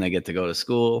family and they get to go to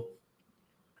school.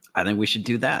 I think we should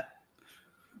do that.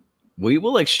 We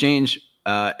will exchange.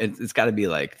 It's got to be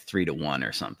like 3-1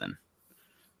 or something.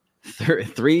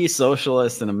 3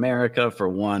 socialists in America for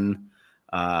 1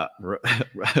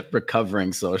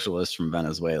 recovering socialist from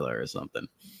Venezuela or something.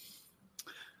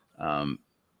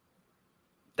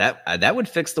 That would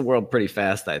fix the world pretty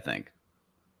fast, I think.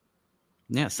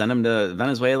 Yeah, send them to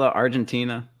Venezuela,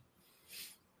 Argentina.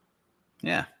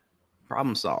 Yeah,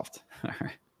 problem solved. All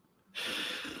right.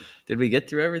 Did we get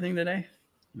through everything today?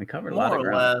 We covered a lot of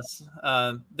ground. More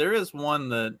or less. There is one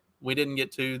that we didn't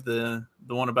get to, the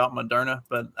one about Moderna,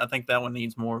 but I think that one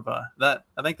needs more of that.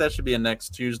 I think that should be a next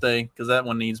Tuesday because that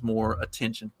one needs more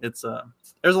attention. It's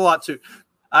there's a lot to.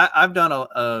 I've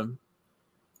done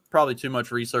probably too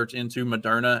much research into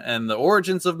Moderna and the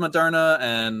origins of Moderna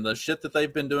and the shit that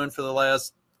they've been doing for the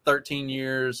last 13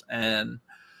 years, and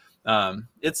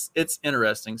it's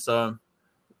interesting. So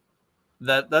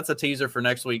that's a teaser for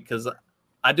next week because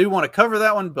I do want to cover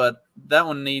that one, but that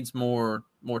one needs more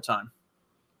time.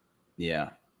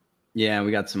 Yeah,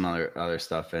 we got some other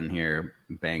stuff in here.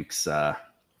 Banks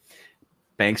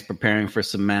preparing for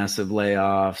some massive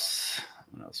layoffs.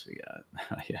 What else we got?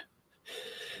 Yeah,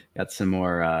 got some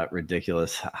more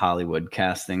ridiculous Hollywood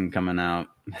casting coming out.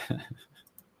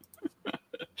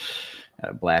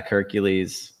 Black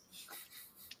Hercules.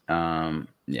 Yeah,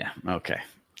 okay.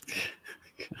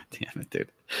 God damn it,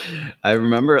 dude. I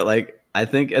remember I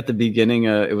think at the beginning,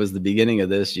 it was the beginning of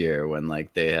this year when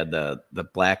they had the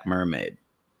Black Mermaid,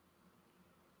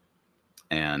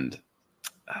 and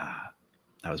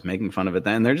I was making fun of it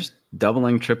then. They're just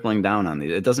doubling, tripling down on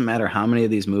these. It doesn't matter how many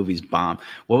of these movies bomb.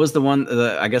 What was the one?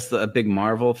 I guess a big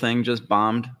Marvel thing just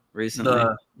bombed recently.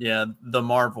 The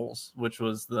Marvels, which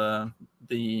was the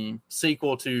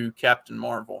sequel to Captain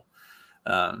Marvel,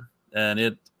 and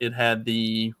it had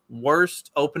the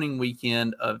worst opening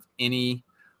weekend of any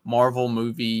Marvel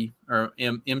movie or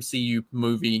MCU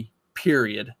movie,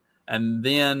 period. And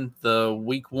then the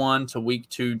week 1 to week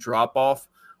 2 drop off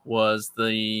was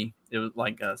it was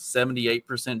like a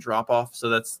 78% drop off. So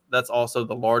that's also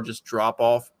the largest drop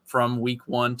off from week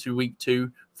 1 to week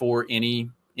 2 for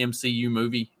any MCU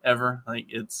movie ever.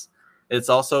 It's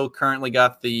also currently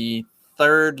got the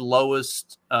third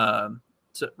lowest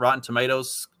Rotten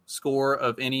Tomatoes score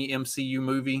of any MCU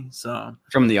movie. So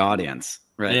from the audience,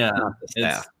 right? Yeah, not the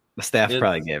staff. The staff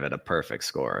probably gave it a perfect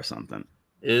score or something.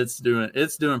 It's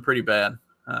doing pretty bad.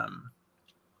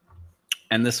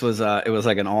 And this was it was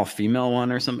like an all-female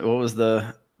one or something. What was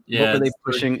what were they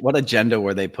pushing? What agenda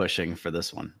were they pushing for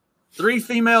this one? 3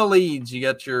 female leads. You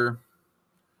got your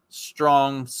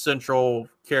strong central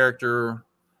character,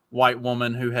 white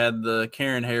woman who had the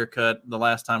Karen haircut the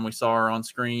last time we saw her on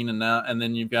screen, and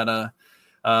then you've got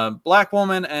a black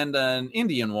woman and an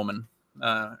Indian woman,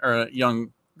 or a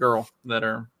young girl that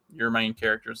are your main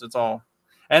characters. It's all,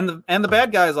 and the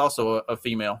bad guy is also a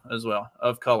female as well,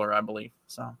 of color, I believe.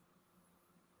 So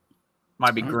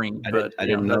might be green, but I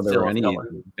didn't know there were any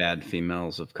bad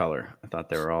females of color. I thought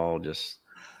they were all just.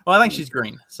 Well, I think she's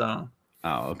green. So.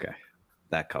 Oh, okay,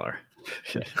 that color.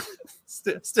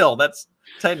 Still, that's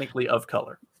technically of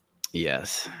color.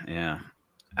 Yes. Yeah.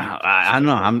 I don't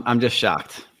know. I'm just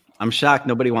shocked. I'm shocked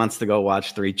nobody wants to go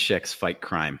watch 3 chicks fight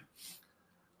crime.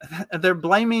 They're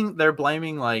blaming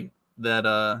like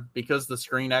that because the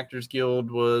Screen Actors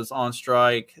Guild was on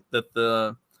strike, that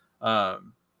the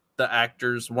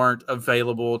actors weren't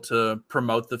available to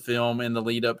promote the film in the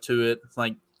lead up to it. It's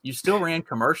like, you still ran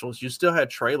commercials, you still had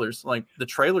trailers. Like, the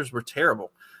trailers were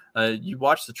terrible. You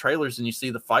watch the trailers and you see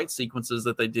the fight sequences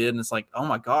that they did, and it's like, oh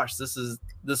my gosh,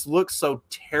 this looks so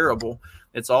terrible.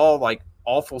 It's all like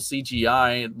awful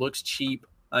CGI. It looks cheap.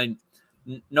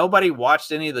 Nobody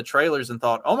watched any of the trailers and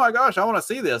thought, oh my gosh, I want to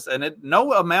see this. And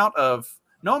no amount of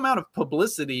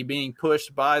publicity being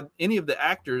pushed by any of the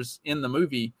actors in the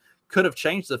movie could have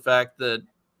changed the fact that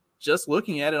just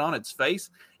looking at it on its face,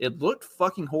 it looked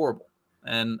fucking horrible.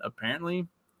 And apparently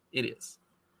it is.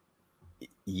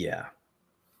 Yeah.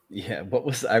 Yeah.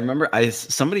 I remember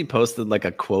somebody posted like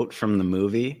a quote from the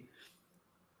movie.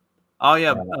 Oh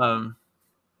yeah.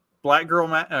 Black Girl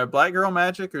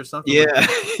Magic or something. Yeah.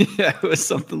 Yeah, it was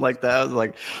something like that. I was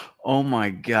like, oh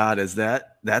my God,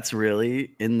 that's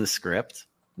really in the script?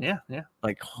 Yeah. Yeah.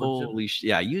 Like, holy shit.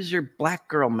 Yeah. Use your Black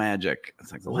Girl Magic.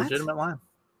 It's like, a legitimate line.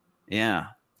 Yeah.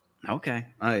 Okay.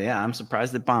 Oh yeah. I'm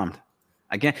surprised it bombed.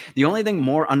 Again, the only thing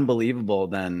more unbelievable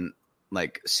than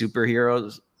like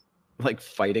superheroes like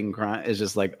fighting crime is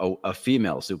just like a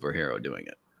female superhero doing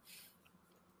it.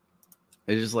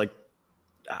 It's just like,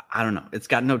 I don't know. It's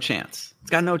got no chance.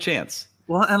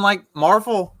 Well, and like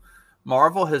Marvel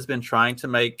has been trying to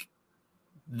make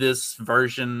this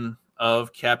version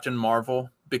of Captain Marvel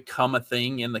become a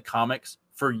thing in the comics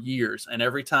for years. And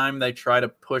every time they try to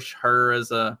push her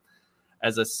as a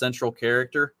central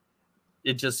character,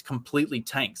 it just completely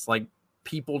tanks. Like,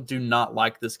 people do not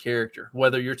like this character.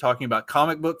 Whether you're talking about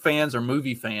comic book fans or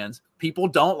movie fans, people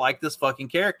don't like this fucking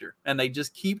character, and they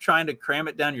just keep trying to cram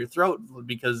it down your throat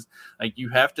because like you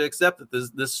have to accept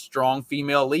that this strong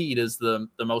female lead is the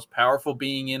most powerful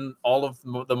being in all of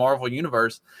the Marvel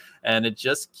universe, and it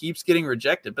just keeps getting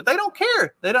rejected. But they don't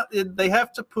care. They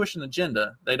have to push an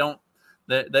agenda. They don't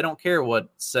care what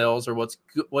sells or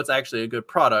what's actually a good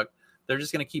product. They're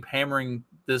just going to keep hammering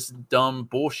this dumb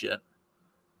bullshit.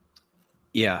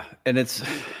 Yeah, and it's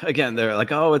again, they're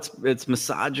like, oh, it's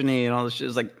misogyny and all this shit.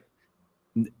 It's like,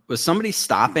 was somebody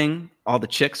stopping all the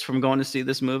chicks from going to see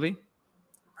this movie?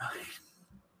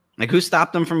 Like, who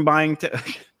stopped them from buying?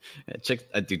 Chicks,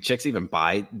 do chicks even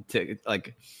buy?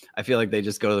 Like, I feel like they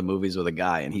just go to the movies with a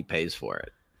guy and he pays for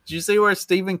it. Did you see where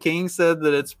Stephen King said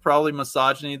that it's probably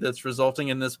misogyny that's resulting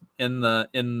in this in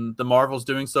the Marvels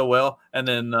doing so well? And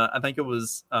then I think it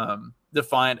was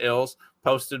Defiant Ills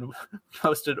posted,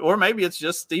 or maybe it's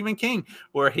just Stephen King,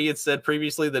 where he had said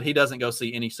previously that he doesn't go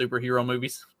see any superhero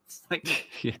movies. Like,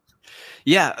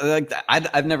 yeah, like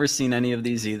I've never seen any of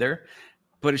these either,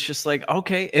 but it's just like,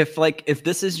 okay, if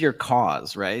this is your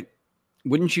cause, right?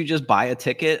 Wouldn't you just buy a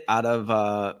ticket out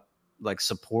of like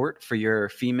support for your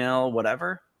female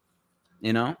whatever?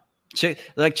 You know,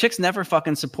 chicks never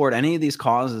fucking support any of these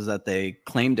causes that they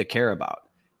claim to care about.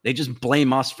 They just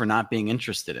blame us for not being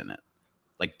interested in it.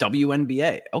 Like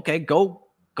WNBA. Okay, go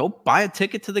buy a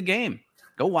ticket to the game.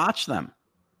 Go watch them.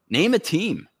 Name a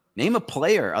team. Name a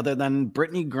player other than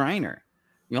Brittany Griner.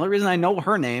 The only reason I know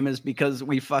her name is because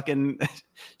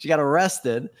she got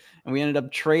arrested and we ended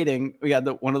up trading. We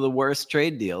got one of the worst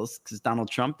trade deals because Donald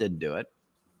Trump didn't do it.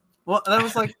 Well, that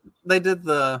was like they did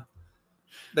the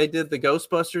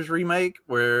Ghostbusters remake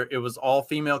where it was all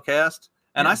female cast.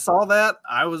 And I saw that.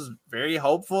 I was very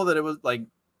hopeful that it was like,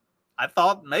 I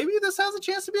thought maybe this has a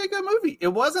chance to be a good movie. It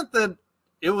wasn't that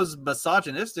it was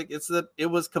misogynistic. It's that it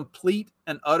was complete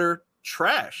and utter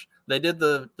trash. They did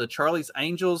the Charlie's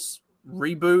Angels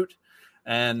reboot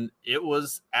and it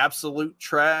was absolute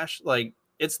trash. Like,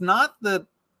 it's not that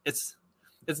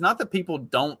people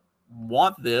don't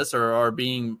want this or are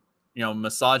being,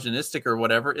 misogynistic or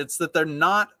whatever. It's that they're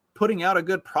not putting out a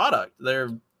good product.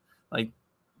 They're like,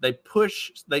 they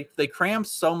cram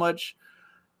so much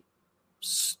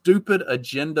stupid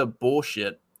agenda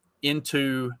bullshit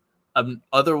into an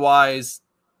otherwise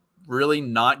really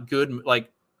not good,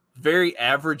 like very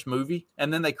average movie.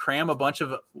 And then they cram a bunch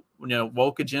of,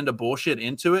 woke agenda bullshit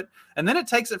into it. And then it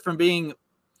takes it from being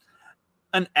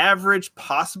an average,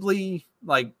 possibly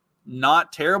like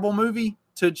not terrible movie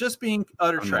to just being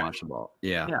utter trash.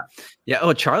 Yeah.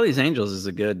 Oh, Charlie's Angels is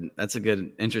that's a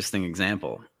good, interesting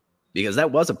example because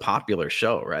that was a popular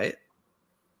show, right?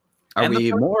 Are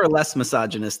we more or less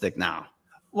misogynistic now?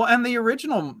 Well, and the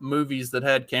original movies that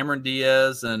had Cameron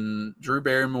Diaz and Drew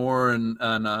Barrymore and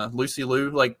Lucy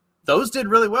Liu, like those did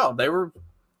really well. They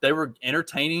were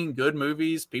entertaining, good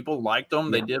movies. People liked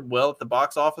them. They did well at the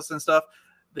box office and stuff.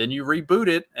 Then you reboot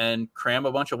it and cram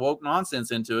a bunch of woke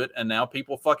nonsense into it, and now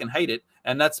people fucking hate it.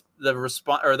 And that's the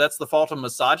response, or that's the fault of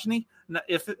misogyny.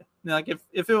 If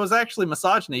it was actually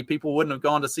misogyny, people wouldn't have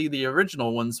gone to see the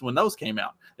original ones when those came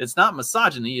out. It's not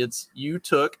misogyny. It's you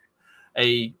took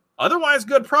a otherwise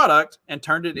good product and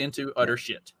turned it into utter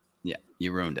shit. Yeah,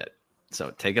 you ruined it.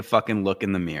 So take a fucking look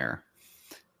in the mirror.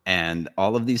 And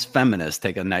all of these feminists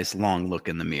take a nice long look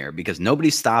in the mirror because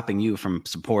nobody's stopping you from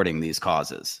supporting these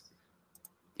causes.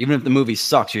 Even if the movie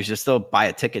sucks, you should still buy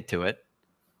a ticket to it.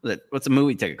 What's a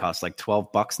movie ticket cost? Like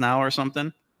 $12 now or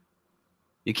something?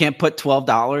 You can't put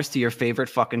 $12 to your favorite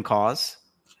fucking cause?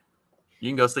 You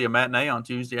can go see a matinee on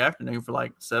Tuesday afternoon for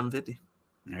like $7.50.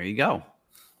 There you go.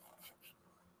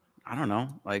 I don't know.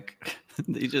 Like,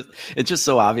 it's just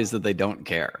so obvious that they don't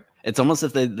care. It's almost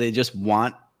if they just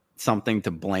want something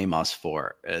to blame us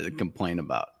for, complain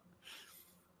about.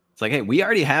 It's like, hey, we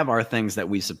already have our things that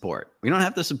we support. We don't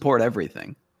have to support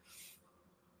everything.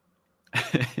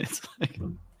 It's like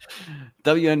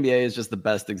WNBA is just the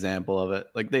best example of it.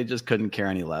 Like, they just couldn't care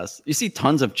any less. You see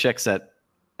tons of chicks at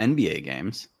NBA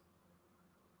games.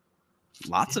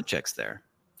 Lots of chicks there.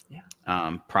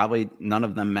 Yeah. Probably none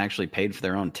of them actually paid for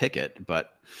their own ticket, but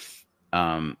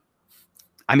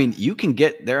I mean,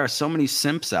 there are so many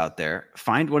simps out there.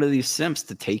 Find one of these simps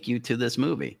to take you to this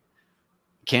movie.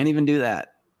 Can't even do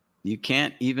that. You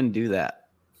can't even do that.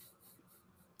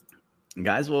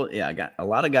 Guys a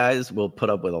lot of guys will put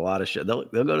up with a lot of shit. They'll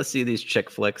go to see these chick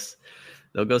flicks.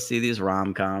 They'll go see these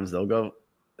rom-coms.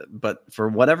 But for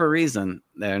whatever reason,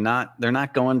 they're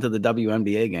not going to the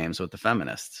WNBA games with the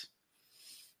feminists.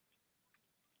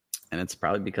 And it's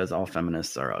probably because all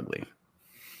feminists are ugly.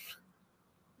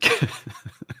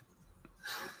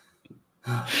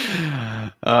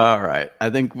 All right. I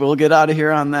think we'll get out of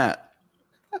here on that.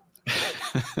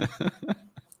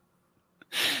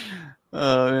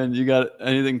 And you got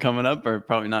anything coming up, or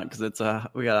probably not, because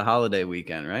we got a holiday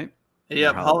weekend, right?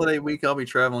 Yeah, holiday week. I'll be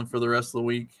traveling for the rest of the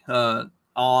week.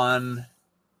 On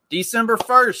December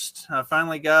 1st, I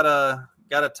finally got a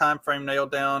time frame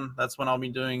nailed down. That's when I'll be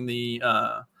doing the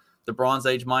Bronze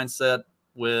Age mindset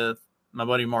with my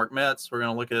buddy Mark Metz. We're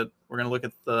gonna look at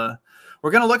the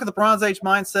Bronze Age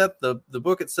mindset, the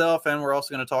book itself, and we're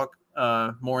also going to talk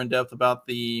more in depth about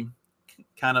the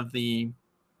kind of the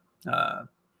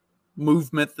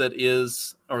movement that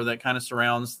is, or that kind of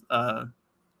surrounds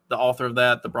the author of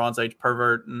that, the Bronze Age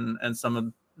pervert, and some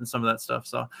of that stuff.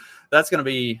 So that's going to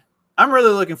be. I'm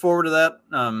really looking forward to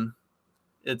that.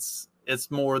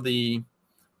 It's more the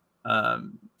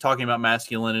talking about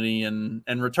masculinity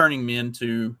and returning men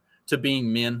to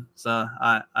being men. So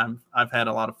I've had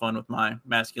a lot of fun with my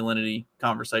masculinity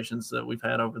conversations that we've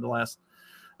had over the last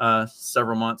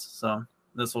several months. So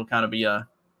this will kind of be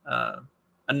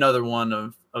another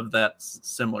one of that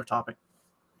similar topic.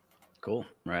 Cool.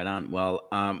 Right on. Well,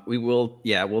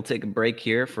 we'll take a break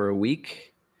here for a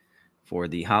week for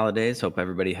the holidays. Hope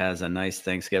everybody has a nice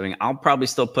Thanksgiving. I'll probably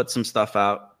still put some stuff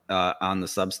out on the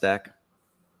Substack.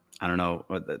 I don't know,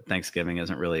 Thanksgiving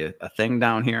isn't really a thing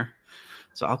down here.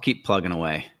 So I'll keep plugging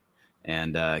away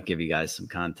and give you guys some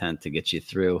content to get you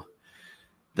through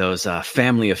those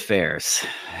family affairs.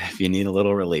 If you need a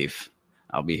little relief,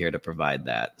 I'll be here to provide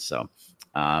that. So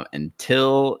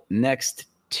until next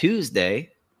Tuesday,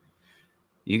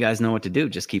 you guys know what to do.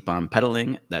 Just keep on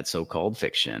peddling that so-called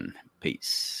fiction.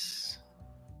 Peace.